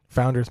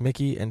 Founders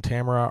Mickey and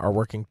Tamara are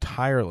working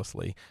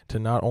tirelessly to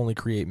not only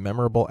create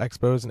memorable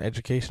expos and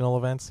educational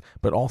events,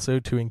 but also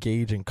to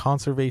engage in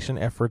conservation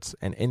efforts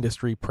and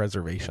industry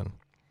preservation.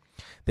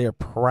 They are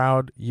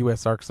proud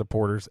USARK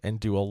supporters and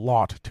do a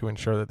lot to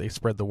ensure that they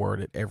spread the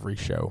word at every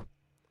show.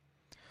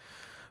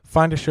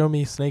 Find a Show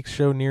Me Snakes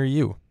show near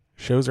you.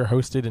 Shows are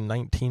hosted in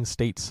 19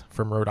 states,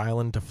 from Rhode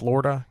Island to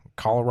Florida,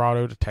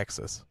 Colorado to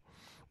Texas.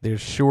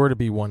 There's sure to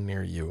be one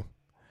near you.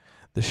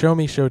 The Show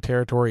Me show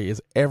territory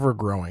is ever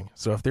growing,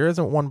 so if there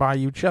isn't one by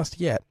you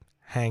just yet,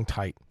 hang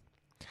tight.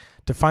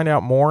 To find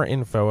out more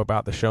info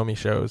about the Show Me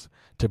shows,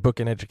 to book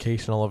an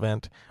educational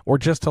event, or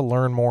just to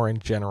learn more in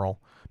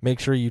general, make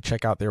sure you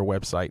check out their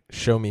website,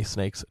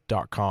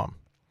 showmesnakes.com.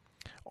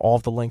 All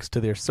of the links to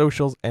their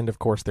socials and, of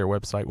course, their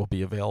website will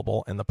be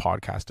available in the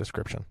podcast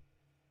description.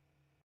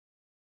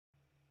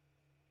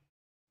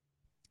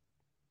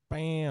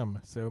 Bam!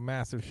 So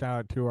massive shout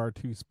out to our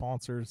two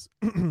sponsors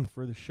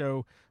for the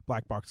show,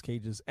 Black Box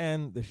Cages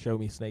and the Show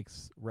Me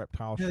Snakes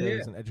reptile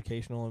shows and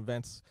educational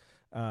events.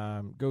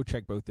 Go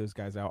check both those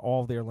guys out.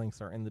 All of their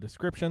links are in the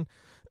description.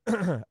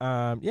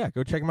 Yeah,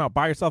 go check them out.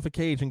 Buy yourself a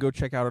cage and go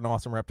check out an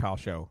awesome reptile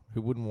show.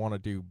 Who wouldn't want to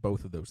do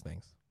both of those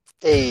things?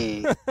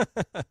 Hey.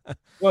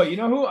 Well, you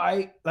know who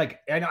I like?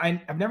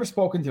 I've never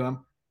spoken to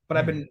him, but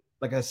I've been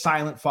like a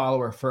silent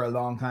follower for a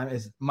long time.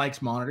 Is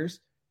Mike's Monitors,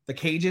 the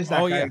cages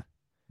that guy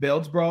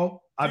builds,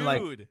 bro. I'm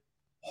like,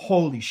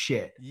 holy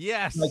shit.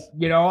 Yes. Like,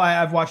 you know,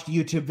 I've watched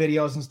YouTube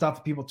videos and stuff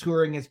of people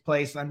touring his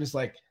place, and I'm just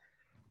like,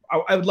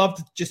 I would love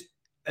to just,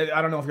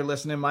 I don't know if you're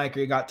listening, Mike,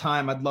 or you got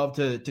time. I'd love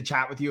to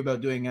chat with you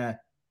about doing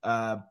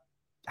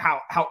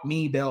help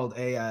me build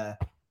a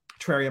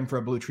terrarium for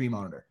a blue tree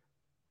monitor,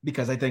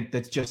 because I think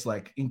that's just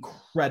like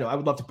incredible. I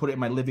would love to put it in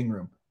my living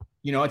room.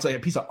 You know, it's like a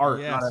piece of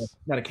art,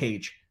 not a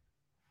cage.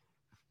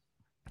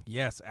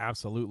 Yes,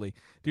 absolutely,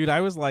 dude. I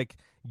was like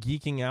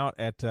geeking out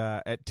at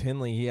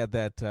Tinley. He had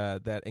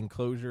that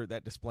enclosure,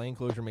 that display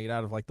enclosure made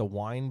out of like the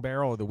wine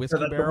barrel or the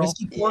whiskey barrel.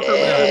 Whiskey corker,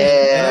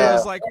 And I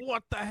was like,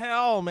 what the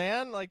hell,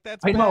 man? Like,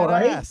 that's I know,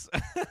 badass.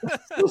 Right?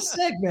 That's so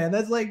sick, man.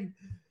 That's like,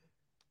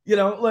 you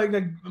know, like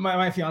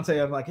my fiance,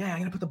 I'm like, yeah, I'm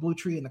gonna put the blue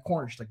tree in the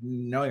corner. She's like,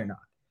 no, you're not.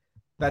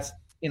 That's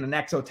in an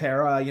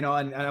Exoterra, you know,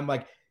 and I'm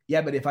like,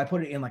 yeah, but if I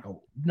put it in like a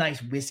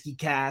nice whiskey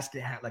cask,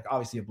 it had like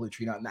obviously a blue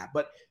tree, not in that,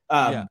 but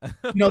you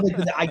know,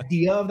 the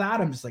idea of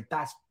that, I'm just like,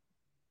 that's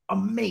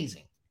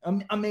amazing.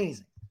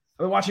 Amazing.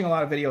 I've been watching a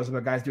lot of videos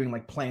about guys doing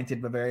like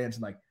planted vivariums,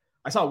 and like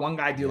I saw one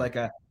guy do like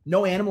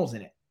no animals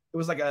in it. It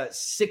was like a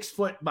 6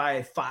 foot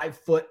by 5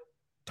 foot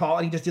tall,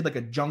 and he just did like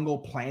a jungle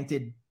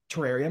planted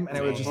terrarium, and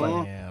it was just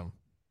like,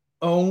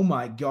 oh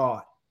my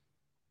god.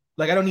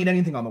 Like, I don't need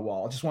anything on the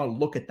wall. I just want to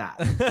look at that.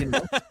 You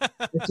know?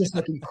 It's just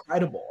like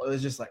incredible. It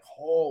was just like,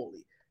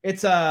 holy.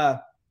 It's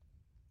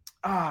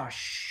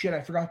shit,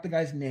 I forgot the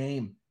guy's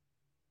name.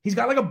 He's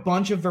got like a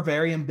bunch of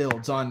vivarium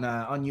builds on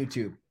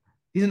YouTube.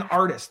 He's an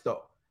artist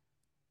though.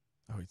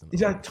 Oh,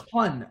 he's got a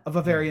ton of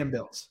vivarium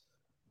builds.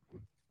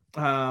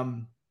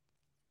 I'd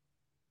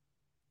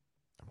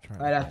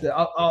have to.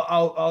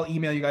 I'll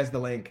email you guys the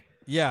link.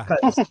 Yeah,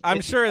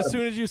 I'm sure as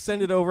soon as you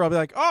send it over, I'll be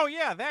like, oh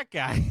yeah, that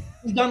guy.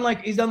 He's done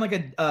like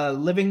a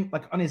living,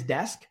 like on his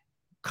desk,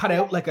 cut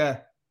out like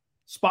a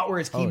spot where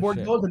his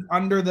keyboard goes, and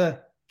under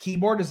the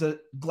keyboard is a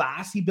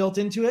glass he built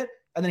into it,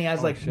 and then he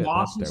has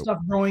moss and stuff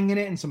growing in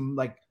it, and some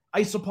like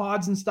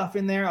isopods and stuff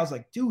in there. I was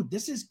like, dude,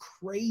 this is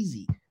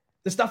crazy.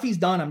 The stuff he's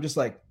done, I'm just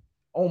like,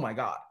 oh my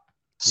god.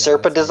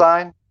 Serpa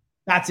design.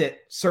 That's it.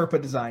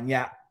 Serpa design.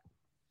 Yeah.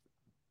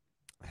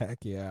 Heck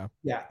yeah.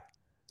 Yeah.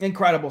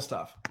 Incredible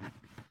stuff.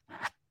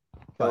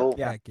 But,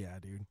 yeah. Heck yeah,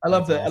 dude. I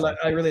love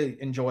I really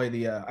enjoy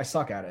the. I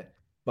suck at it,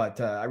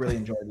 but I really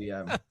enjoy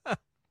the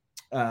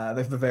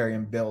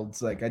vivarium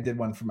builds. Like I did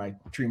one for my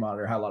tree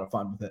monitor. Had a lot of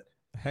fun with it.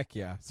 Heck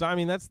yeah. So I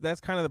mean,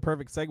 that's kind of the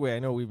perfect segue. I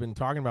know we've been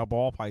talking about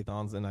ball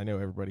pythons, and I know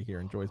everybody here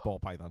enjoys ball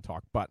python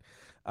talk, but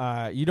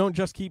you don't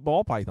just keep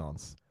ball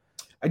pythons.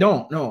 I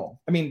don't. No.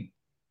 I mean,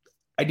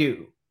 I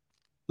do.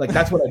 Like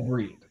that's what I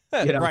breed.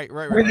 You know? Right.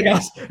 Everything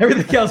else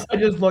I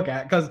just look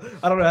at because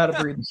I don't know how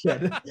to breed the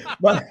shit.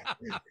 But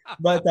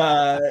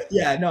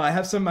yeah, no, I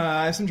have some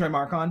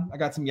Trimarchon. I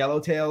got some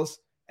yellowtails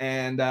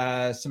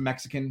and some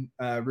Mexican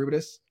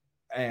rubidus,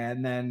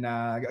 and then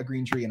a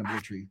green tree and a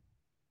blue tree.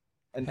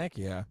 And heck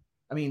yeah.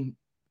 I mean,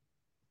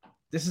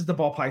 this is the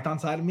ball python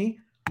side of me.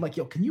 I'm like,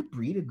 yo, can you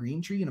breed a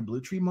green tree and a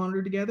blue tree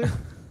monitor together?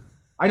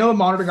 I know a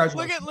monitor guys.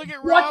 Look at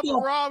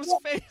Rob's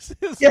face.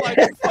 Is like,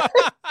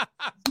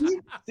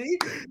 see,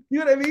 you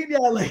know what I mean? Yeah,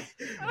 like,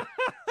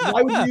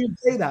 why would you even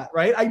say that,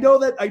 right? I know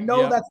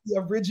that's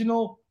the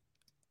original.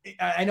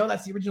 I know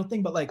that's the original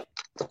thing, but like,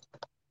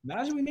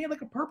 imagine we made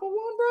like a purple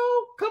one,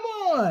 bro. Come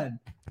on.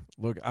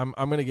 Look, I'm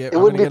gonna get. It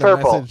would be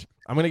purple.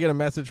 I'm gonna get a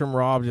message from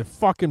Rob. Just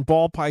fucking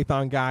ball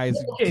python guys.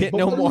 Okay,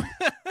 no more.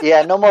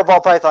 Yeah, no more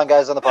ball python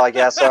guys on the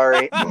podcast.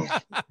 Sorry.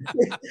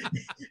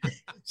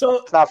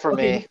 So it's not for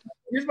me.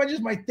 Here's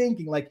my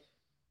thinking. Like,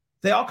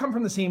 they all come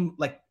from the same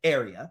like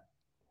area.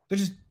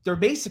 They're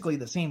basically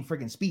the same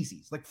friggin'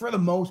 species. Like for the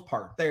most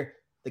part, they're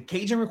the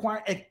Cajun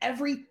requirement. Like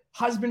every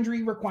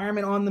husbandry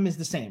requirement on them is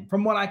the same,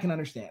 from what I can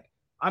understand.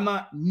 I'm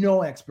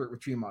no expert with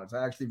tree monitors.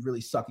 I actually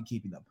really suck at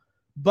keeping them,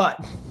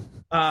 but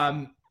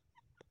I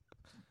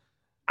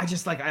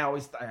just like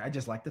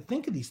to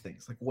think of these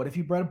things. Like, what if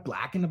you bred a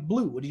black and a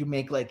blue? What do you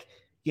make like,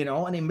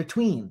 an in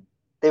between?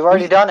 They've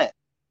already done it.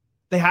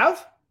 They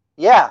have?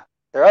 Yeah,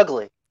 they're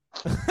ugly.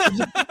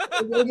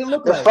 What do they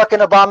look They're like?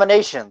 fucking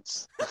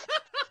abominations.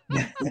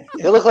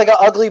 They look like an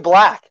ugly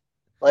black.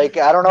 Like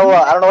I don't know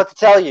what to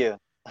tell you.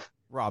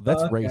 Rob,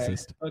 that's Okay,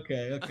 racist.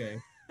 Okay.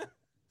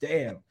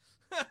 Damn.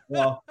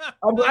 Well,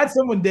 I'm glad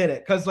someone did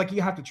it because, like,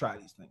 you have to try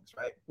these things,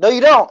 right? No,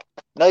 you don't.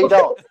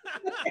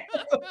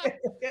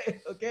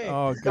 Okay.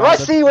 Oh, If I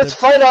see you, it's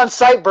fight on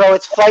site, bro.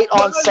 It's fight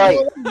on site.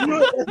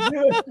 Let's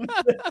do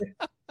it.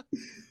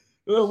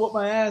 Whoop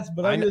my ass,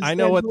 but I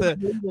know what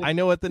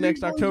the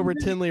next October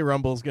Tinley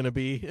Rumble is going to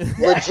be.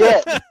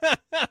 Legit.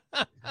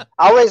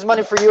 I'll raise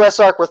money for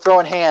USARK. We're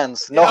throwing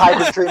hands. No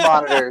hybrid tree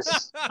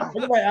monitors.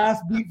 Look at my ass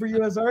beat for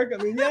USARK.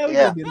 I mean, we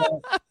Yeah. can do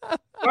that.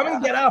 I'm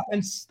gonna get up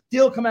and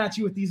still come at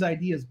you with these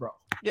ideas, bro.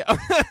 Yeah.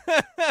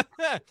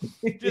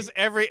 Just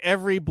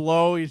every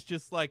blow is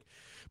just like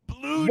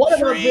blue What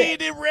about tree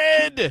to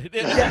red.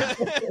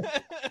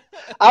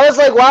 I was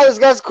like, wow, this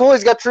guy's cool.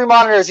 He's got tree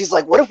monitors. He's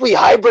like, what if we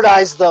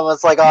hybridize them?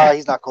 It's like, oh,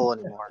 he's not cool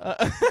anymore.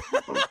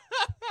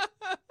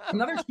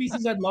 Another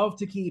species I'd love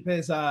to keep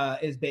is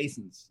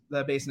basins,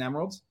 the basin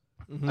emeralds.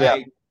 Yeah.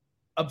 I'm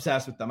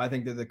obsessed with them. I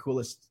think they're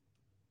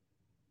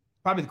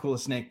probably the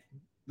coolest snake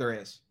there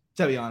is,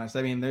 to be honest.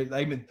 I mean,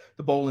 the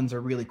Bolins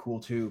are really cool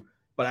too,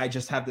 but I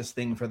just have this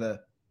thing for that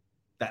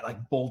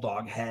like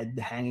bulldog head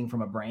hanging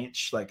from a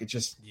branch. Like it's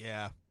just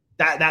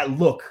that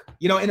look,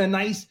 in a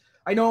nice.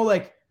 I know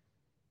like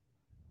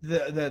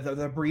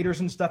the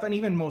breeders and stuff, and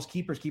even most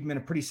keepers keep them in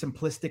a pretty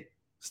simplistic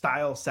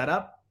style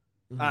setup.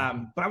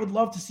 Mm-hmm. But I would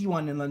love to see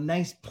one in a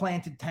nice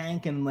planted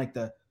tank and like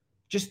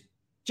just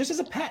as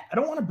a pet. I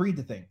don't want to breed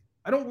the thing.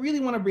 I don't really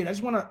want to breed. I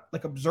just want to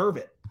like observe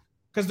it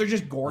because they're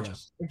just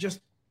gorgeous. They're just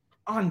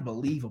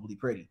unbelievably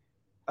pretty.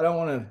 I don't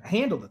want to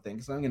handle the thing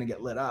because I'm going to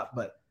get lit up.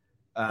 But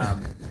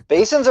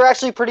basins are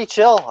actually pretty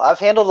chill. I've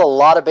handled a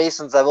lot of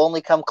basins. I've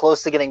only come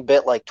close to getting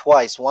bit like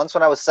twice. Once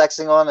when I was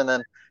sexing on, and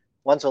then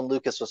once when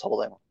Lucas was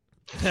holding one.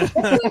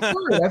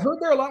 I've heard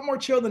they're a lot more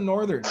chill than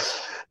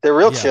northerns. They're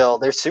real chill.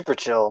 They're super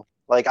chill.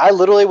 Like I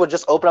literally would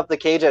just open up the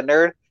cage at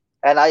Nerd,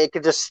 and I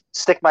could just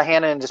stick my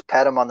hand in and just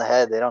pat them on the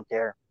head. They don't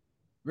care.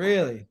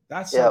 Really?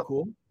 That's so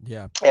cool.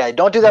 Yeah. Yeah.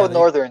 Don't do that with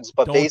northerns,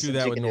 but don't basins do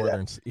that you with can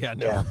northerns. do that.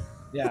 Yeah. No.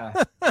 Yeah.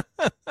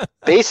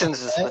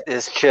 Basins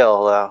is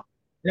chill though.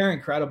 They're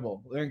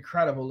incredible. They're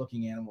incredible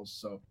looking animals.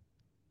 So,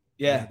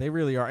 yeah, they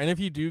really are. And if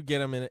you do get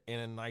them in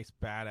a nice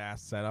badass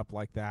setup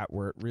like that,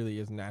 where it really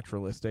is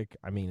naturalistic,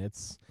 I mean,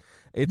 it's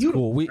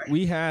cool.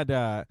 We had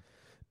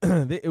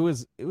it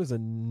was a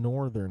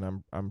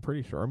northern. I'm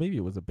pretty sure, or maybe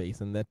it was a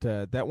basin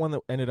that one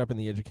that ended up in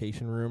the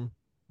education room.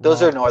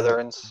 Those are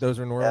northerns. Those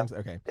are northerns. Yeah.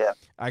 Okay. Yeah.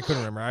 I couldn't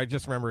remember. I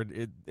just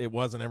remembered it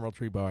was an emerald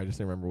tree bow. I just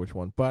didn't remember which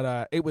one.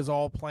 But it was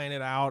all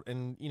planted out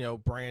and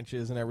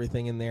branches and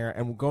everything in there.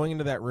 And going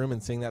into that room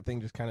and seeing that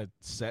thing just kind of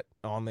set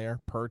on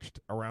there, perched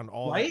around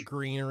all that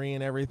greenery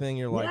and everything,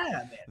 you're like,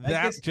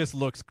 that just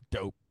looks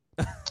dope.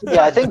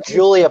 Yeah, I think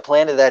Julia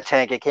planted that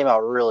tank. It came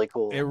out really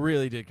cool. It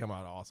really did come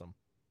out awesome.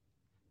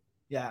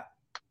 Yeah.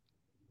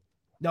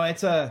 No,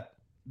 it's a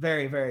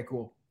very, very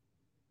cool.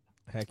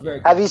 Heck yeah.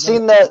 Have you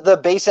seen the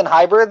basin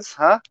hybrids?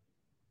 Huh?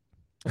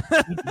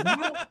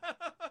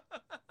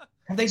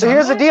 So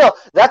here's the deal.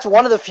 That's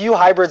one of the few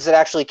hybrids that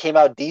actually came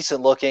out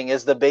decent looking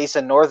is the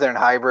basin northern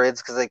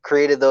hybrids because they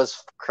created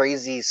those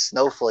crazy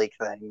snowflake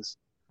things.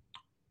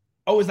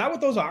 Oh, is that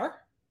what those are?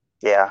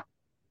 Yeah.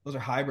 Those are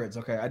hybrids.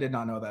 Okay, I did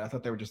not know that. I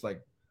thought they were just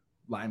like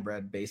line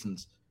bred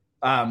basins.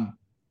 I've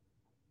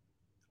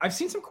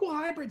seen some cool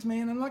hybrids,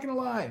 man. I'm not gonna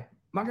lie.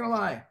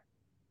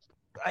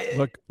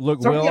 Look,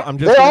 Will. I'm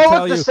just. They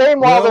all look the same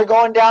while they're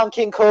going down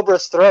King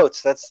Cobra's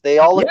throats. They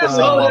all look the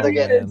same while they're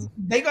getting.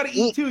 They got to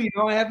eat too.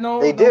 I have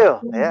no. They do.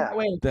 Yeah.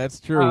 That's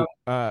true.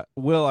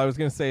 Will, I was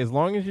going to say, as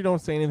long as you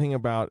don't say anything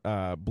about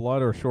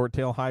blood or short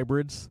tail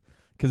hybrids,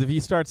 because if you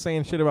start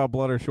saying shit about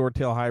blood or short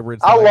tail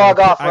hybrids, I'll log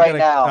off right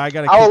now.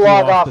 I'll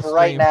log off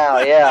right now.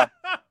 Yeah.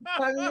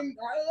 I mean,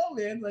 I don't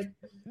know, man. Like,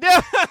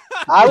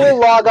 I will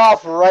log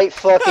off right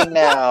fucking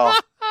now.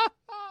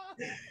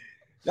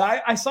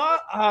 I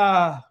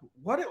saw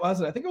what it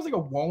was. I think it was like a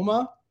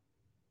Woma.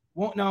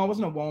 No, it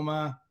wasn't a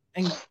Woma.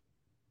 And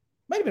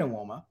might have been a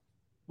Woma.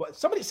 But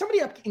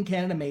somebody up in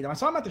Canada made them. I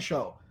saw them at the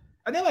show.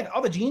 And then like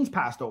all the genes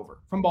passed over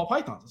from ball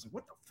pythons. I was like,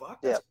 what the fuck?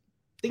 Yeah.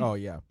 Oh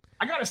yeah.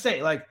 I gotta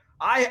say, like,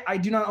 I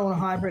do not own a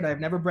hybrid. I've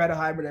never bred a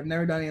hybrid. I've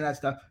never done any of that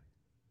stuff.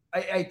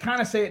 I kind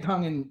of say it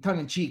tongue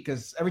in cheek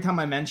because every time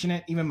I mention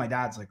it, even my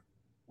dad's like,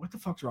 what the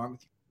fuck's wrong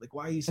with you? Like,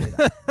 why do you say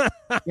that?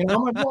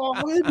 I'm like, well,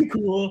 it'd be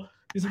cool.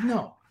 He's like,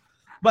 no.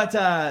 But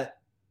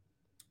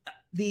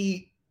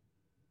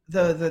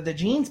the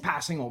genes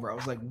passing over, I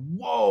was like,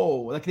 whoa,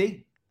 like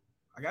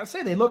I gotta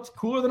say, they looked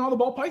cooler than all the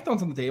ball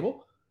pythons on the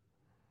table.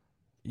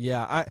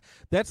 Yeah,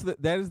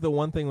 that is the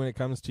one thing when it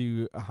comes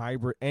to a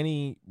hybrid,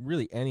 any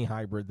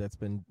hybrid that's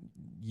been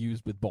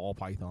used with ball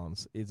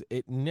pythons, is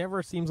it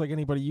never seems like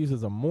anybody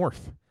uses a morph,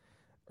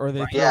 or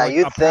they throw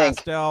like a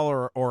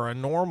pastel or a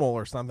normal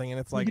or something, and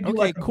it's like, okay,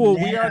 like cool,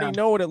 we already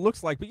know what it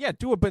looks like, but yeah,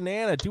 do a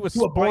banana, do a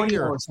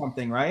spider or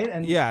something, right?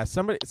 And yeah,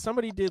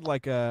 somebody did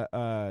like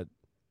the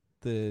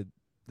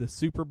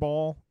Super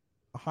Ball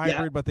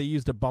hybrid, but they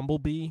used a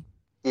bumblebee.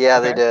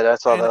 Yeah, they did. I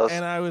saw those,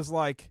 and I was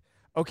like,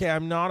 okay,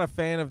 I'm not a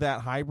fan of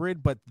that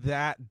hybrid, but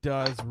that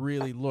does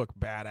really look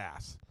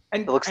badass.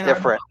 And it looks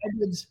different.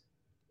 Hybrid's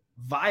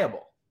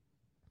viable.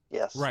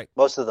 Yes. Right.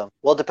 Most of them.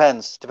 Well,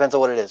 depends on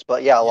what it is,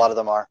 but yeah, a lot of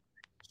them are.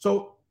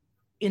 So,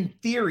 in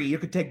theory, you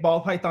could take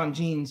ball python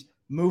genes,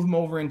 move them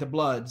over into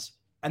bloods,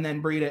 and then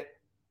breed it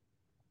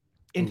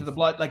into the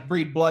blood, like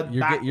breed blood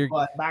back to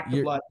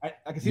blood. I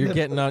can see you're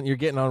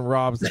getting on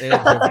Rob's edge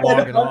of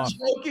logging off. I'm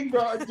joking,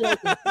 bro. I'm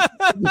joking.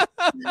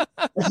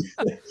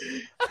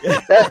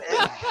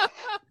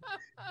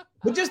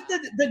 But just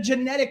the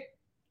genetic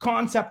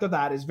concept of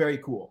that is very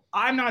cool.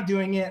 I'm not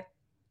doing it.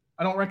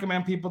 I don't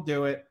recommend people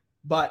do it,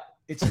 but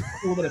it's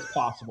cool that it's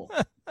possible.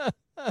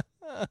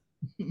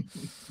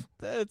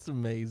 That's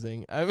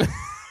amazing.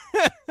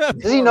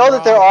 Does he know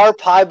that there are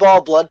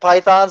piebald blood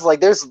pythons?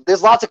 Like, there's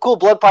lots of cool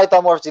blood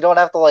python morphs. You don't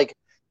have to like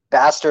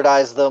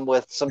bastardize them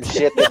with some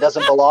shit that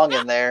doesn't belong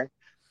in there.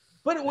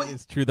 But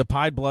it's true. The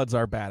pied bloods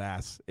are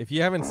badass. If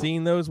you haven't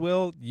seen those,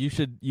 Will, you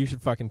should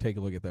fucking take a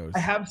look at those. I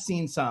have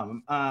seen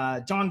some.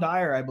 John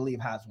Dyer, I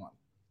believe, has one.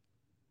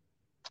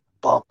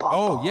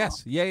 Oh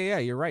yes, yeah.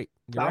 You're right.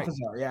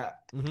 Balthazar, yeah.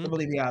 Mm-hmm. I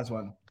believe he has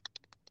one.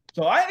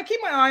 So I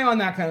keep my eye on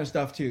that kind of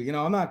stuff too. You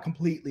know, I'm not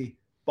completely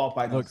ball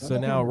python. Look, so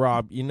now,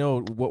 Rob, you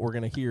know what we're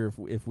gonna hear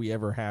if we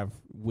ever have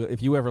Will,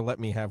 if you ever let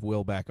me have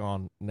Will back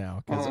on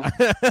now,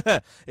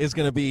 because it's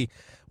gonna be,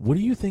 what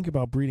do you think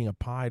about breeding a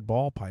pied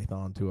ball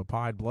python to a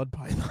pied blood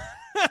python?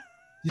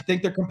 You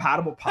think they're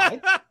compatible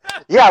pied?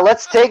 Yeah,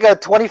 let's take a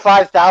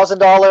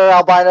 $25,000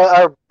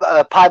 albino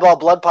or piebald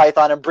blood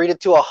python and breed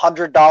it to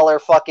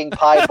 $100 fucking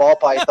pied ball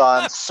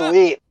python.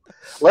 Sweet,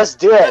 let's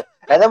do it.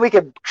 And then we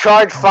could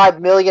charge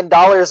 $5 million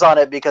on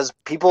it because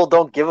people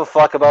don't give a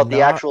fuck about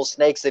the actual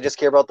snakes. They just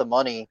care about the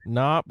money.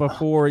 Not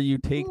before you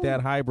take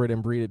that hybrid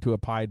and breed it to a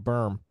pied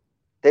berm.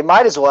 They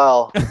might as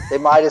well. They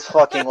might as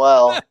fucking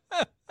well.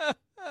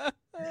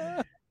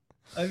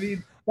 I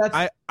mean,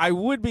 I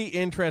would be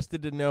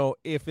interested to know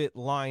if it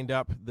lined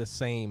up the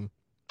same.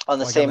 On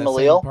the same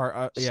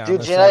allele? Yeah, do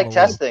genetic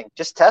testing.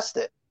 Just test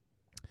it.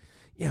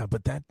 Yeah,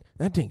 but that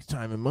takes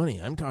time and money.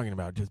 I'm talking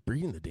about just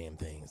breeding the damn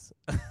things.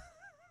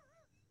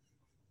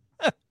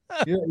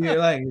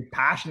 You're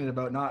passionate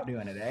about not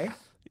doing it, eh?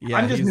 Yeah,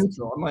 I'm just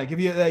neutral. I'm like, if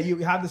you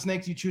have the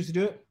snakes, you choose to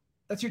do it,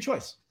 that's your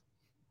choice.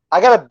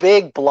 I got a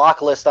big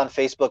block list on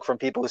Facebook from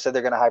people who said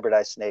they're going to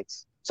hybridize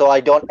snakes, so I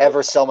don't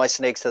ever sell my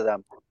snakes to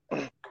them.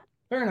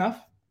 Fair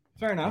enough.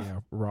 Yeah,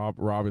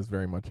 Rob is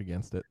very much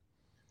against it.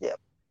 Yeah.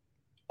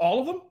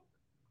 All of them?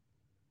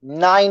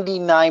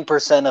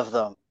 99% of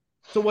them.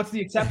 So what's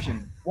the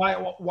exception?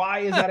 Why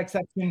is that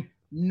exception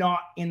not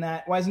in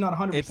that? Why is it not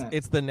 100%?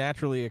 It's the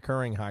naturally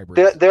occurring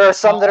hybrid. There are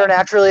some that are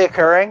naturally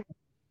occurring,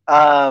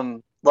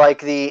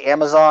 like the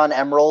Amazon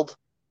Emerald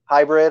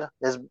hybrid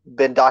has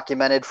been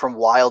documented from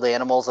wild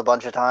animals a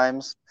bunch of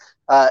times.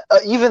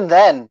 Even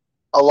then,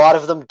 a lot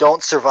of them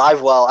don't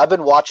survive well. I've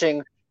been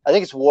watching. I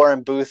think it's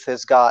Warren Booth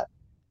has got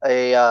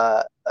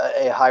a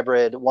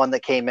hybrid one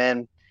that came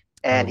in,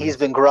 and he's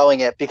been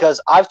growing it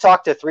because I've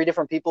talked to 3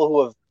 different people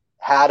who have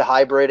had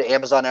hybrid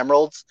Amazon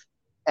Emeralds,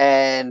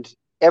 and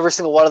every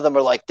single one of them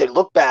are like, they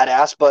look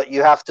badass, but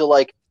you have to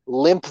like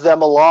limp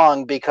them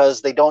along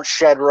because they don't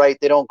shed right,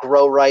 they don't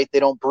grow right, they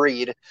don't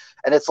breed.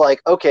 And it's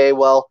like, okay,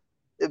 well,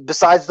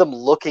 besides them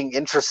looking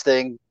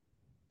interesting,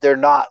 they're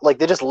not like,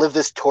 they just live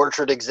this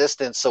tortured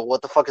existence. So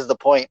what the fuck is the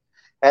point?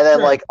 And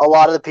then like a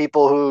lot of the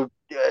people who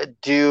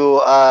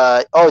do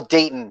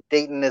Dayton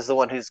is the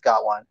one who's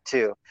got one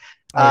too.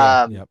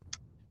 Yep.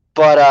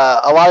 But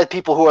a lot of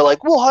people who are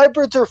like, well,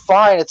 hybrids are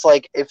fine. It's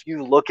like, if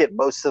you look at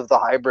most of the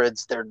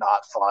hybrids, they're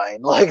not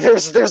fine. Like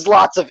there's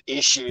lots of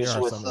issues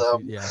with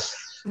them. Issues,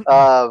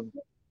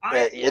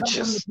 It's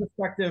just from the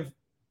perspective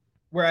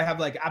where I have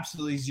like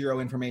absolutely zero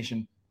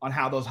information on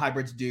how those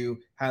hybrids do.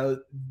 How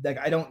like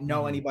I don't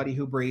know anybody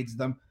who breeds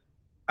them.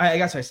 I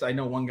guess I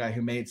know one guy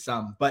who made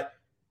some, but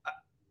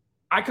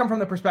I come from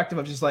the perspective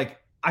of just like,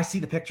 I see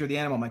the picture of the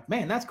animal. I'm like,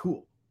 man, that's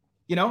cool.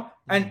 You know?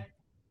 And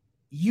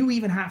you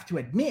even have to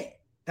admit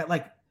that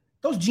like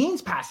those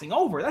genes passing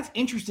over, that's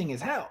interesting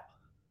as hell.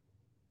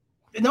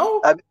 You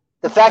know?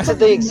 The fact that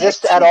they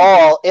exist at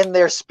all in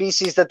their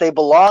species that they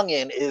belong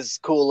in is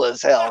cool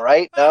as hell,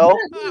 right? No?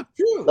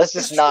 Let's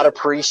just not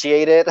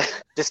appreciate it.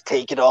 Just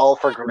take it all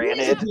for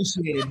granted.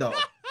 Appreciate it though.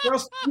 Or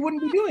else you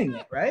wouldn't be doing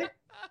it, right?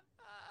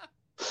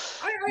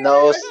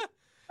 No.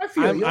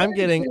 I'm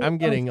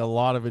getting a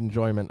lot of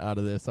enjoyment out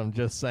of this. I'm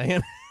just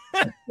saying.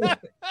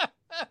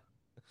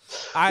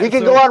 We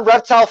can go on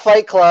Reptile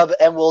Fight Club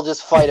and we'll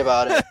just fight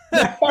about it.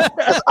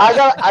 'Cause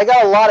I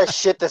got a lot of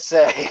shit to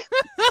say.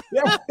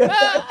 Yeah,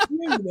 that's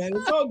good, man.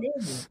 It's all good,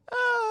 man.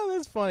 Oh,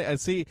 that's funny. I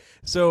see.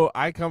 So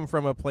I come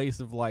from a place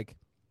of like,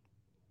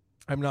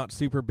 I'm not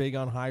super big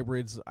on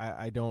hybrids.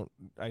 I don't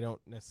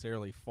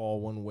necessarily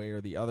fall one way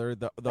or the other.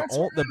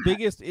 The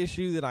biggest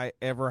issue that I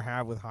ever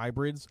have with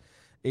hybrids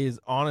is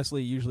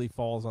honestly usually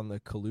falls on the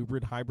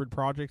colubrid hybrid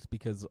projects,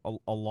 because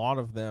a lot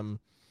of them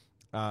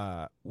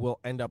will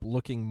end up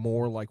looking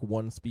more like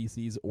one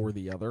species or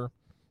the other,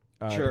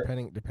 Sure.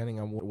 depending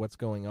on what's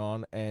going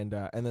on, and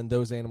then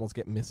those animals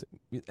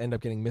end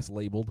up getting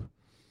mislabeled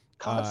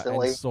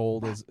Constantly. and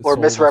sold as Or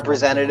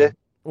misrepresented.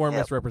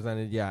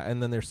 Misrepresented, yeah,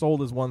 and then they're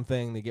sold as one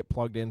thing. They get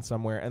plugged in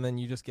somewhere, and then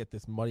you just get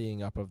this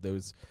muddying up of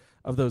those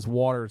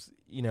waters,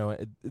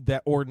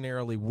 that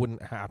ordinarily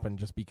wouldn't happen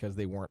just because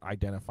they weren't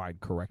identified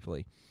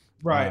correctly.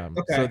 Right.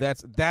 Okay. So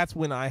that's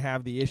when I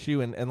have the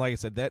issue, and like I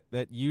said,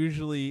 that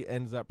usually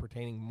ends up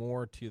pertaining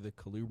more to the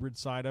colubrid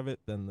side of it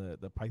than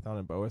the python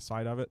and boa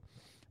side of it.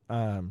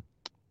 Borneos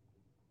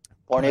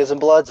and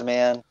Bloods,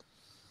 man.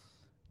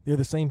 They're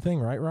the same thing,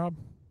 right, Rob?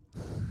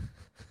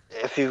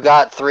 If you've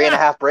got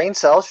 3.5 brain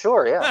cells,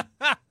 sure, yeah.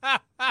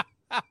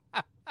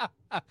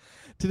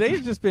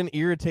 Today's just been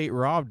Irritate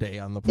Rob Day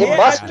on the podcast. It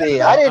must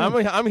be.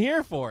 I'm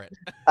here for it.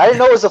 I didn't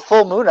know it was a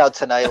full moon out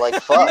tonight. Like,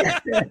 fuck.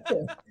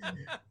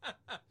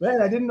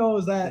 Man, I didn't know it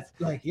was that.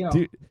 Like,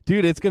 Dude,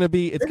 it's gonna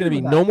be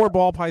no more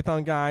ball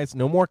python guys,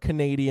 no more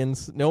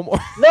Canadians, no more.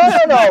 No.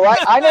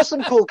 I know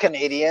some cool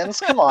Canadians.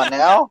 Come on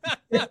now.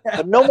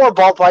 But no more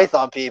ball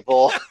python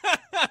people.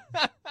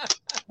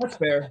 That's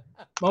fair.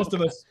 Most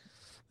of us,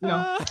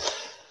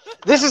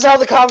 This is how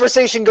the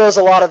conversation goes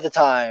a lot of the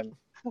time.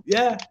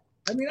 Yeah.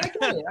 I mean, I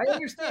get it. I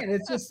understand.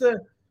 It's just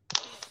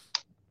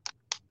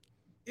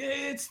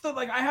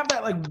like, I have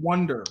that like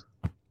wonder.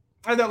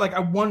 I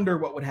wonder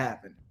what would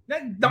happen.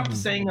 Not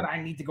saying that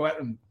I need to go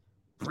out and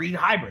breed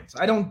hybrids.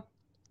 I don't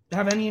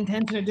have any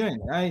intention of doing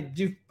it. I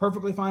do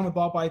perfectly fine with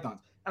ball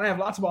pythons. And I have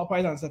lots of ball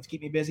python stuff to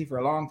keep me busy for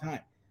a long time.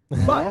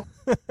 But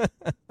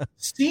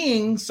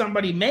seeing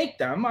somebody make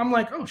them, I'm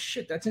like, oh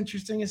shit, that's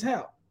interesting as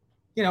hell.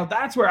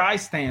 That's where I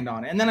stand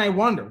on it. And then I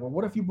wonder, well,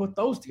 what if you put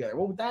those together?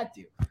 What would that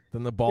do?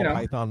 Then the ball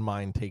python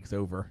mind takes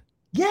over.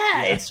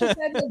 Yeah, it's just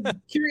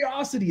that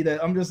curiosity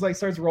that I'm just like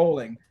starts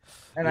rolling.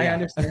 And I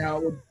understand how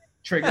it would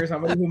trigger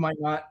somebody who might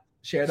not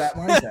share that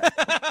mindset.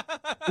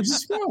 Which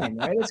is fine,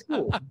 right? It's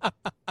cool.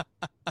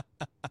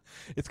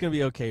 It's going to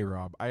be okay,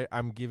 Rob.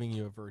 I'm giving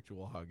you a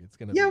virtual hug. It's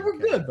going to be we're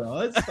good, bro.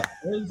 It's fine.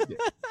 It's good.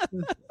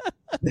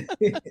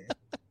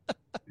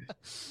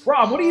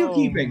 Rob, what are you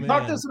keeping? Man.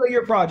 Talk to us about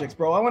your projects,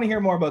 bro. I want to hear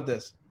more about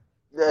this.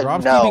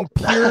 Rob's keeping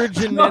pure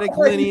genetic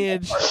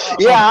lineage.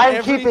 Yeah,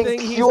 I'm keeping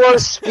pure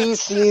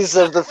species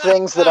of the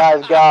things that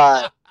I've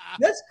got.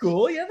 That's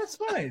cool. Yeah, that's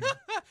fine.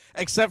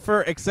 except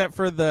for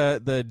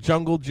the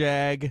jungle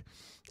jag.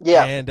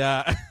 Yeah, and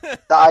the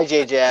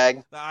IJ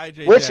jag. The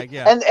IJ jag,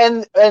 yeah.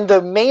 And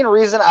the main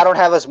reason I don't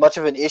have as much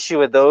of an issue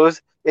with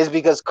those is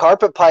because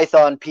carpet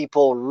python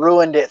people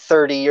ruined it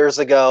 30 years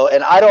ago,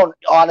 and I don't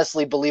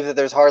honestly believe that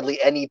there's hardly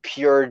any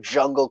pure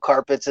jungle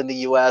carpets in the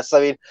U.S.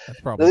 I mean,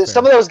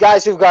 some of those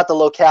guys who've got the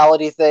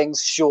locality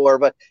things, sure,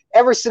 but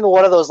every single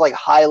one of those like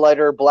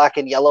highlighter black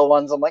and yellow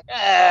ones, I'm like,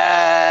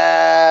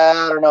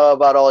 I don't know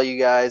about all you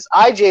guys.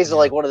 IJs are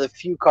like one of the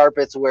few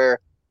carpets where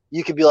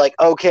you could be like,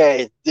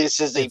 okay,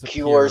 this is a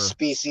pure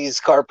species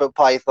carpet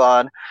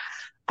python,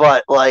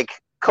 but like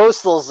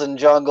coastals and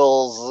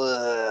jungles,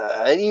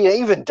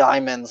 even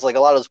diamonds, like a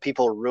lot of those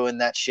people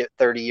ruined that shit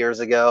 30 years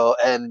ago,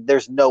 and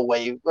there's no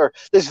way, or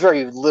there's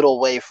very little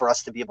way for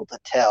us to be able to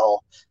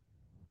tell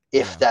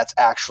if that's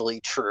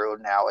actually true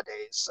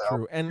nowadays. So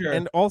true.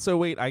 And also,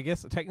 wait, I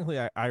guess technically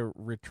I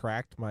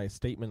retract my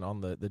statement on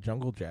the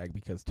jungle jag,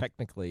 because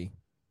technically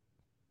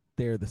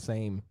they're the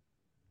same.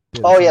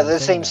 They're the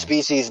same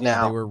species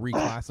now. They were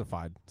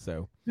reclassified.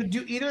 So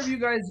do either of you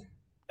guys,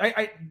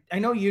 I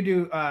know you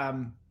do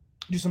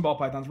some ball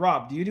pythons.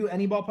 Rob, do you do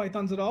any ball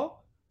pythons at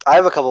all? I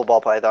have a couple of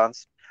ball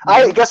pythons.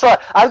 Guess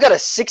what? I've got a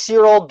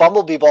 6-year-old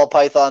bumblebee ball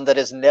python that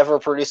has never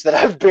produced.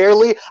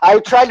 I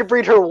tried to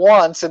breed her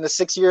once in the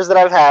 6 years that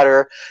I've had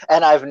her,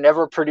 and I've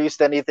never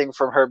produced anything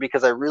from her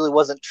because I really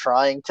wasn't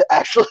trying to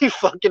actually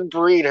fucking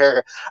breed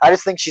her. I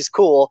just think she's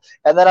cool.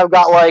 And then I've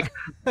got like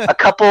a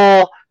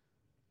couple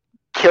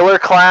killer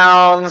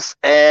clowns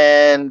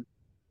and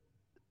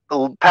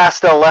a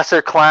pastel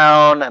lesser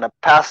clown and a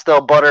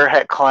pastel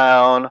butterhead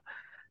clown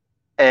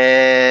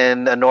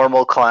and a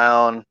normal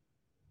clown.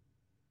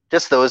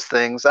 Just those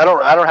things. I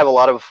don't have a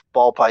lot of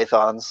ball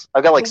pythons.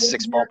 I've got like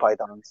 6 ball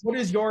pythons. What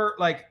is your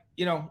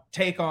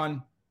take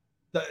on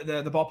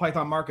the ball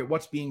python market?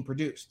 What's being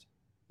produced?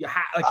 You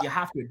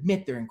have to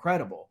admit they're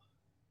incredible.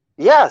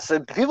 Yes,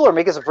 people are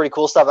making some pretty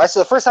cool stuff.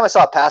 The first time I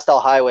saw Pastel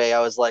Highway, I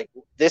was like,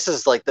 this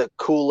is like the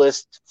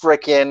coolest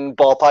freaking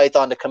ball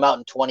python to come out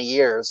in 20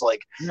 years.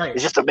 Like,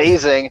 It's just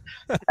amazing.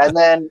 And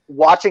then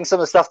watching some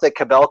of the stuff that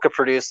Cabelka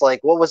produced, like,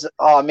 what was it?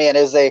 Oh, man,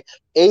 it was a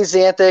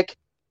Azanthic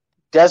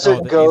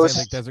Desert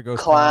Ghost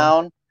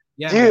clown.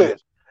 Yeah,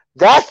 dude,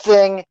 That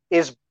thing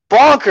is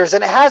bonkers,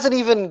 and it hasn't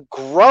even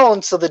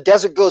grown, so the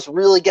desert ghost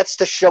really gets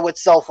to show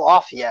itself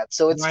off yet.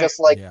 So it's just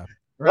like,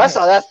 when I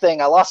saw that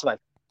thing, I lost my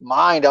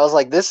mind. I was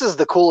like, this is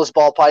the coolest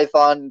ball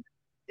python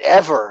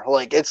ever.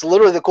 Like, it's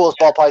literally the coolest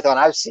ball python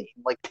I've seen,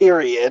 like,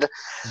 period.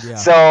 Yeah.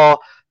 So,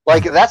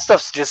 like, that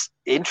stuff's just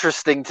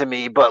interesting to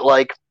me, but,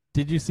 like...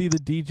 Did you see the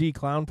DG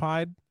clown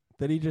pied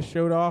that he just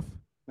showed off?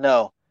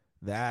 No.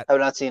 That I've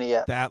not seen it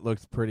yet. That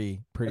looks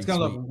pretty It's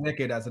gonna sweet. look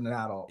wicked as an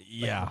adult.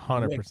 Yeah,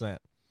 100%.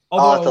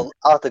 I'll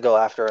have to go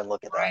after and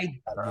look at that.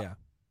 I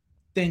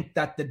think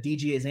that the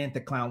DG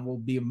Xanthic clown will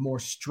be a more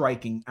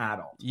striking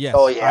adult. Yes,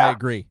 I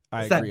agree.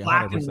 It's agree. that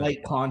black 100%. and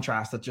white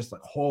contrast that's just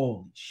like,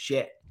 holy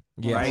shit.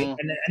 Yes. Right?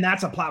 And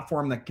that's a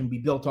platform that can be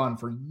built on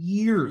for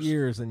years.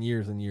 Years and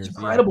years and years. It's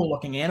incredible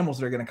looking animals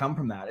that are going to come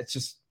from that. It's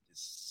just,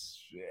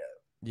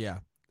 yeah.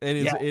 It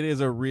is. It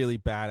is a really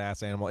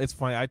badass animal. It's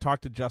funny. I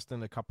talked to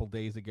Justin a couple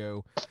days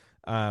ago.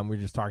 We were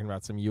just talking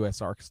about some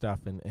U.S. ARC stuff,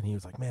 and he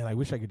was like, "Man, I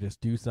wish I could just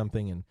do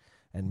something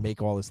and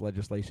make all this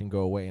legislation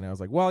go away." And I was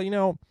like, "Well,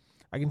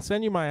 I can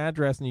send you my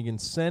address, and you can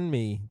send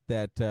me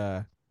that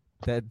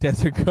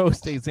Desert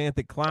Ghost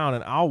Xanthic clown,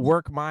 and I'll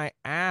work my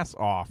ass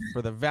off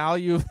for the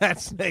value of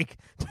that snake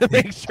to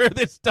make sure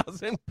this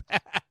doesn't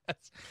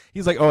pass."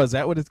 He's like, "Oh, is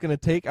that what it's going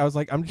to take?" I was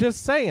like, "I'm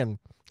just saying."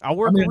 I'll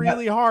work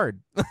really hard.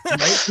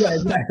 Yeah,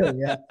 exactly.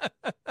 Yeah.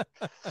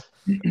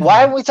 Why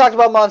haven't we talked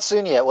about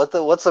Monsoon yet? What's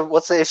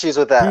the issues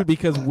with that? Dude,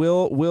 because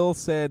Will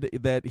said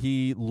that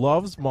he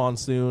loves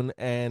Monsoon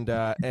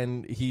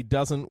and he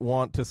doesn't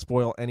want to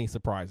spoil any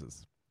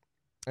surprises.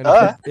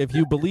 And if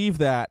you believe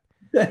that,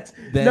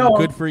 then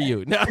good for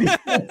you. No.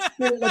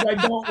 Like I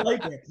don't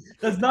like it.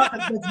 That's not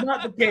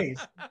the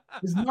case.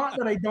 It's not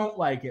that I don't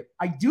like it.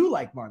 I do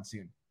like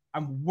Monsoon.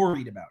 I'm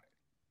worried about it.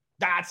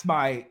 That's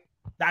my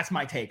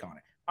take on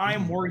it. I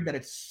am worried that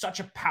it's such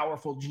a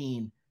powerful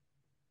gene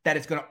that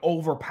it's going to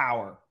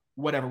overpower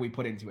whatever we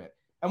put into it.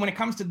 And when it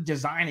comes to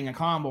designing a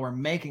combo or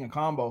making a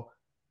combo,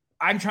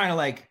 I'm trying to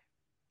like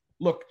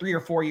look 3 or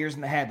 4 years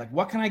in the head. Like,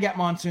 what can I get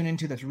Monsoon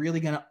into that's really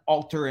going to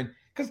alter? And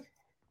because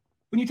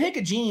when you take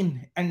a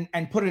gene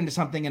and put it into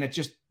something and it's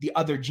just the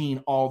other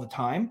gene all the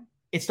time,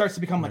 it starts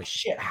to become like,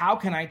 shit, how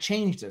can I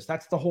change this?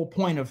 That's the whole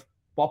point of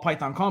ball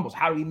python combos.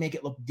 How do we make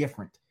it look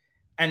different?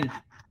 And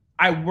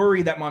I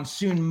worry that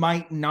Monsoon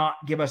might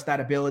not give us that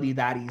ability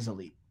that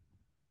easily.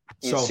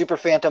 So Super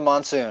Phantom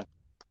Monsoon.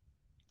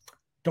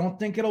 Don't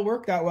think it'll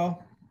work that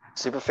well.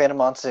 Super Phantom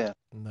Monsoon.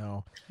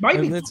 No.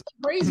 Might be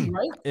crazy,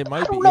 right? It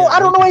might be. I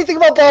don't know anything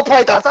about ball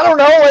pythons. I don't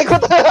know. Like,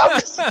 what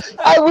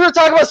the we were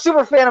talking about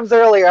Super Phantoms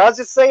earlier. I was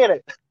just saying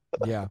it.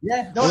 Yeah.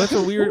 Yeah. Well, that's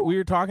what we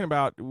were talking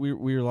about. We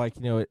were like,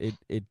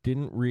 it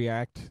didn't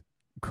react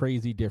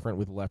crazy different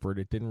with leopard.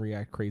 It didn't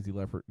react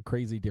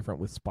crazy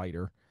different with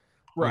spider.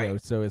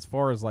 Right. So as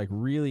far as like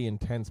really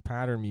intense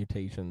pattern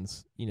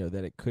mutations,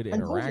 that it could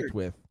interact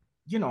with.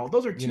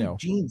 Those are two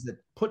genes that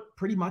put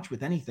pretty much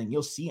with anything.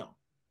 You'll see them.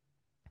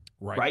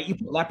 Right. You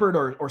put leopard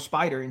or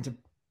spider into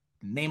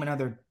name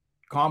another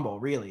combo,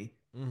 really.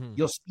 Mm-hmm.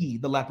 You'll see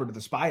the leopard or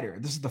the spider.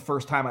 This is the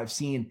first time I've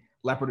seen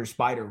leopard or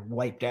spider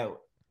wiped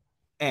out.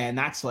 And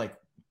that's like,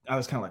 I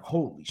was kind of like,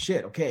 holy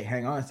shit. Okay,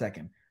 hang on a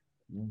second.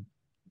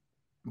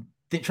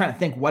 Trying to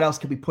think what else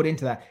could we put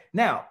into that.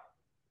 Now,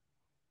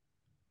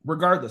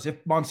 regardless,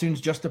 if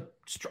Monsoon's just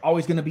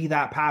always going to be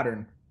that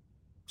pattern,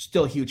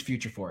 still a huge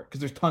future for it because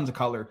there's tons of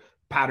color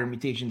pattern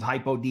mutations,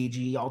 hypo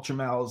DG,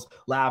 ultramels,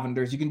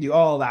 lavenders. You can do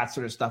all that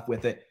sort of stuff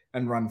with it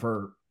and run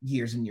for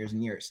years and years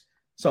and years.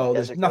 So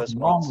there's nothing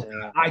wrong with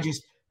that. I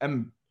just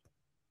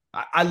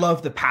I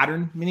love the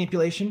pattern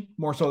manipulation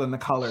more so than the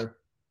color,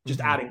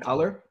 just adding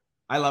color.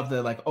 I love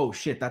the like, oh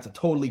shit, that's a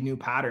totally new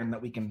pattern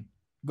that we can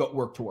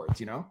work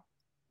towards,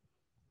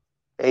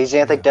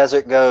 Xanthic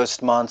Desert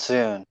Ghost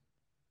Monsoon.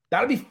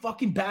 That'd be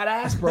fucking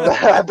badass, bro.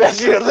 I bet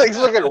you it's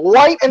looking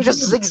white and just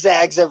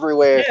zigzags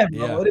everywhere. Yeah,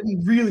 bro. It'd be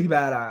really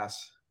badass.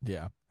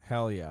 Yeah.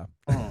 Hell yeah.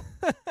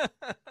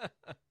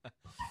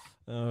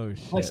 Oh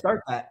shit. Let's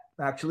start that,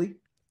 actually.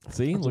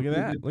 See, look at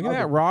that. Look at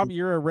that, Rob.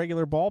 You're a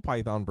regular ball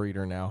python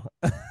breeder now.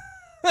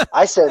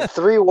 I said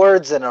 3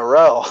 words in a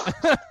row.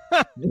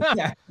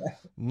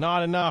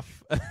 Not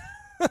enough.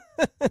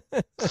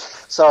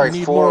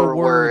 Sorry, 4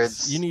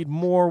 words. You need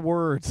more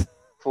words.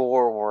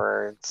 4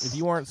 words. If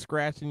you aren't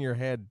scratching your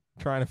head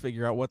trying to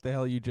figure out what the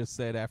hell you just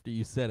said after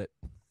you said it.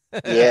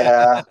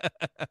 Yeah.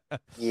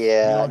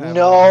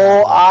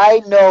 No,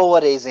 I know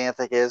what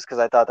Xanthic is because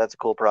I thought that's a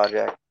cool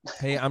project.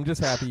 Hey, I'm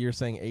just happy you're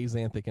saying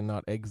Xanthic and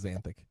not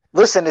Xanthic.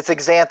 Listen, it's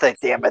Xanthic,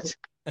 damn it.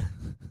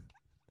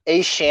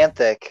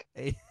 Xanthic.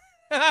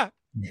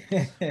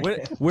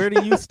 Where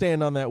do you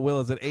stand on that, Will?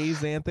 Is it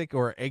Xanthic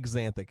or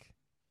Xanthic?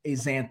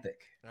 Xanthic.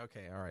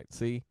 Okay, all right.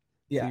 See?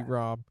 Yeah. See,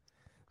 Rob?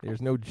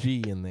 There's no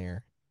G in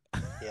there.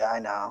 Yeah, I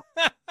know.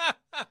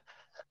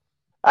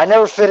 I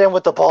never fit in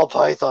with the ball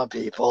python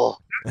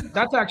people.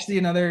 That's actually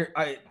another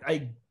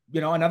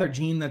another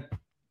gene that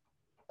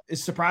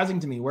is surprising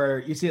to me where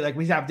you see like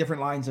we have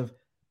different lines of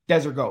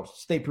desert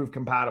ghosts, stay proof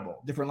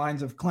compatible, different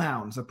lines of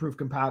clowns are proof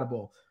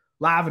compatible,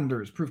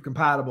 lavenders proof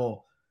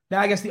compatible.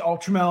 Now I guess the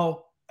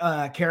ultramel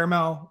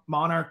caramel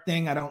monarch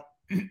thing. I don't,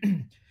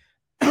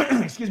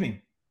 excuse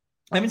me.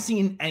 I haven't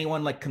seen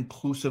anyone like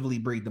conclusively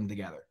breed them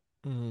together.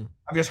 Mm-hmm.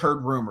 I've just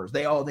heard rumors.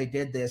 They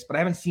did this, but I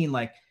haven't seen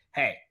like,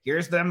 hey,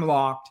 here's them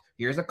locked.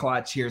 Here's a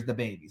clutch. Here's the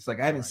babies. Like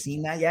I haven't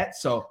seen that yet.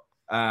 So,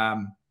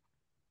 don't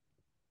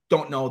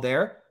know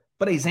there.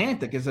 But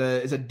Axanthic is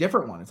a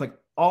different one. It's like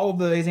all of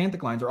the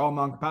Axanthic lines are all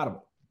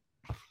non-compatible.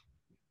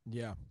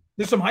 Yeah.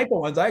 There's some hypo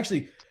ones. I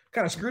actually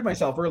kind of screwed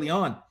myself early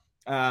on.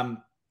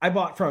 I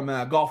bought from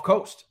Gulf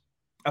Coast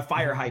a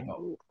fire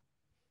hypo,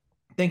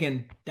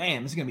 thinking,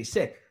 damn, this is going to be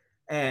sick.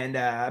 And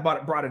I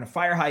brought in a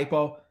fire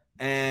hypo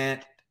I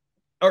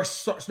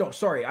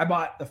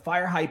bought the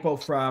fire hypo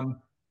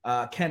from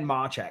Ken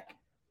Machek.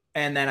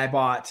 And then I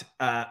bought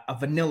a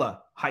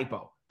vanilla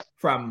hypo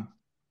from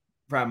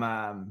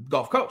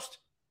Gulf Coast.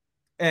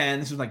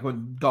 And this was like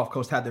when Gulf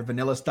Coast had their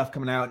vanilla stuff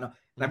coming out. And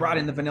I brought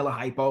in the vanilla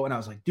hypo and I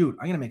was like, dude,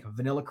 I'm going to make a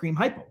vanilla cream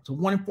hypo. It's a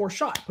 1 in 4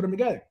 shot. Put them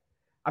together.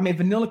 I made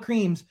vanilla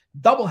creams,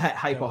 double het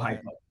hypo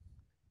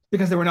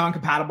because they were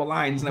non-compatible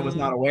lines and I was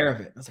not aware of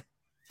it. I was like,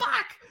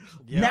 fuck.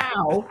 Yeah.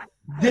 Now,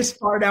 this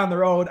far down the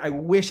road, I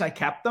wish I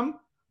kept them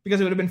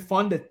because it would have been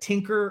fun to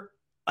tinker.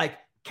 Like,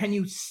 can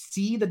you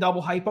see the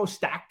double hypo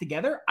stacked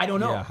together? I don't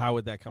know. Yeah, how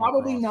would that come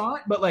Probably across?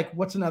 not, but like,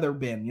 what's another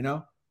bin, you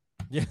know?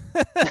 Yeah.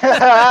 You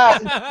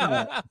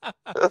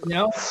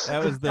know?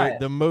 That was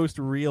the most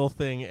real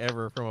thing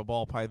ever from a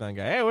ball python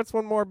guy. Hey, what's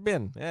one more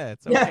bin? Yeah,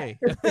 it's okay.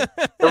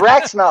 The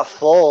rack's not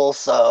full,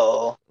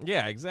 so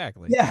yeah,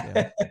 exactly.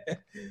 Yeah.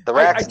 The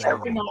rack's I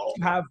try not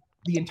to have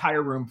the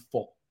entire room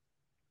full.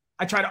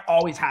 I try to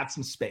always have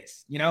some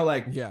space, you know,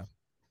 like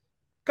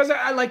because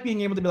I like being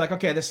able to be like,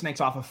 okay, this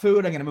snake's off of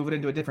food. I'm going to move it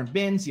into a different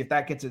bin, see if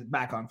that gets it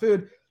back on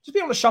food. Just be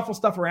able to shuffle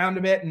stuff around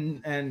a bit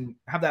and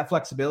have that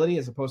flexibility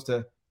as opposed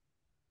to,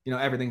 you know,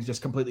 everything's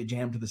just completely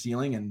jammed to the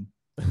ceiling and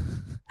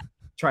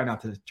try not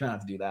to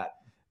do that.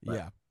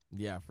 But.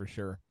 Yeah, for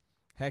sure.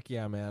 Heck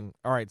yeah, man.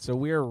 All right, so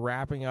we're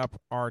wrapping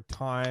up our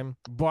time,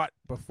 but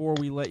before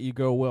we let you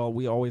go, Will,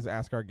 we always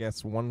ask our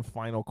guests one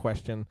final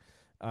question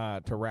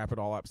to wrap it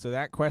all up. So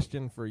that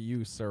question for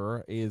you,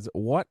 sir, is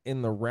what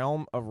in the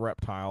realm of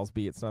reptiles,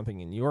 be it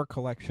something in your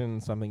collection,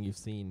 something you've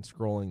seen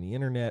scrolling the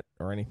internet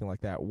or anything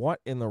like that,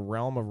 what in the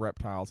realm of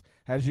reptiles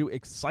has you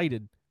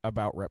excited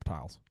about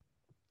reptiles?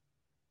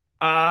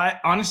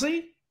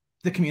 Honestly,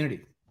 the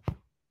community,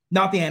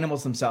 not the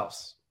animals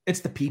themselves. It's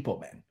the people,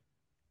 man.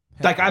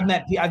 Like I've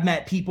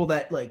met people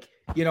that like,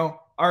 you know,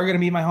 are going to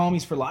be my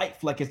homies for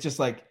life. Like, it's just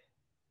like,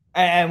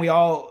 and we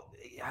all,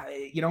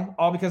 you know,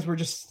 all because we're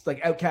just like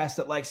outcasts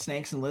that like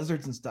snakes and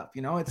lizards and stuff,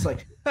 you know, it's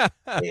like,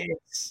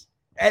 it's,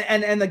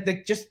 and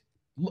like, just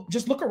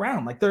look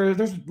around. Like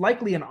there's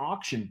likely an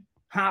auction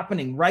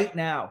happening right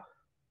now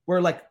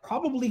where like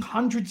probably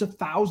hundreds of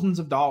thousands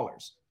of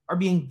dollars are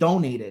being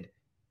donated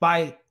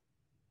by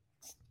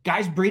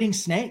guys breeding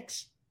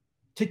snakes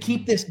to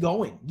keep this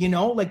going, you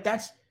know, like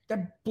that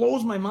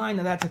blows my mind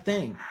that that's a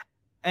thing.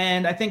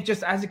 And I think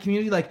just as a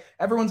community, like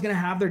everyone's going to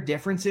have their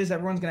differences.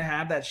 Everyone's going to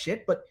have that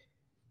shit. But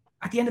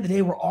at the end of the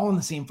day, we're all on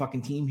the same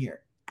fucking team here.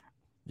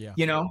 Yeah.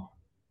 You know,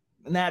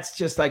 and that's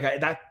just like,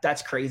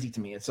 that's crazy to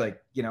me. It's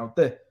like, you know,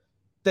 the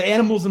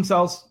animals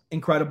themselves,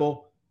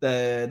 incredible.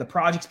 The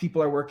projects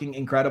people are working,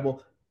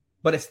 incredible,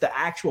 but it's the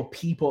actual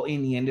people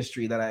in the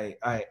industry that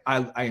I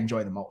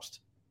enjoy the most.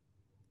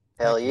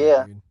 Hell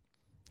yeah.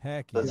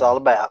 Heck yeah. That's all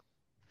about.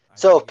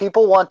 So if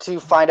people want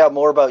to find out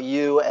more about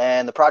you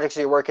and the projects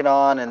that you're working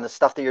on and the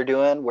stuff that you're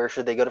doing, where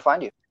should they go to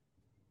find you?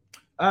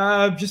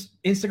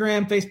 Just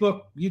Instagram,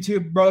 Facebook,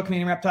 YouTube, Royal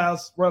Canadian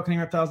Reptiles,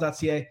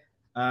 royalcanadianreptiles.ca.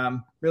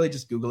 Really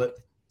just Google it,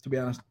 to be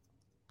honest.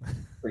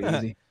 Pretty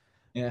easy.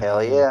 Yeah.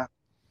 Hell yeah.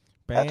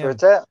 Bam. That's where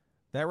it's at.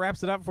 That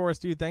wraps it up for us,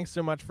 dude. Thanks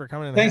so much for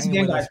coming and Thanks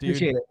hanging again, with guys. us, dude.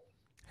 Appreciate it.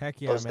 Heck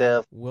yeah, Post man.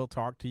 Dev. We'll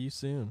talk to you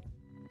soon.